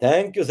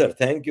 Thank you, sir.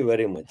 Thank you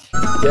very much.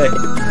 Jai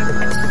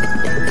Hind.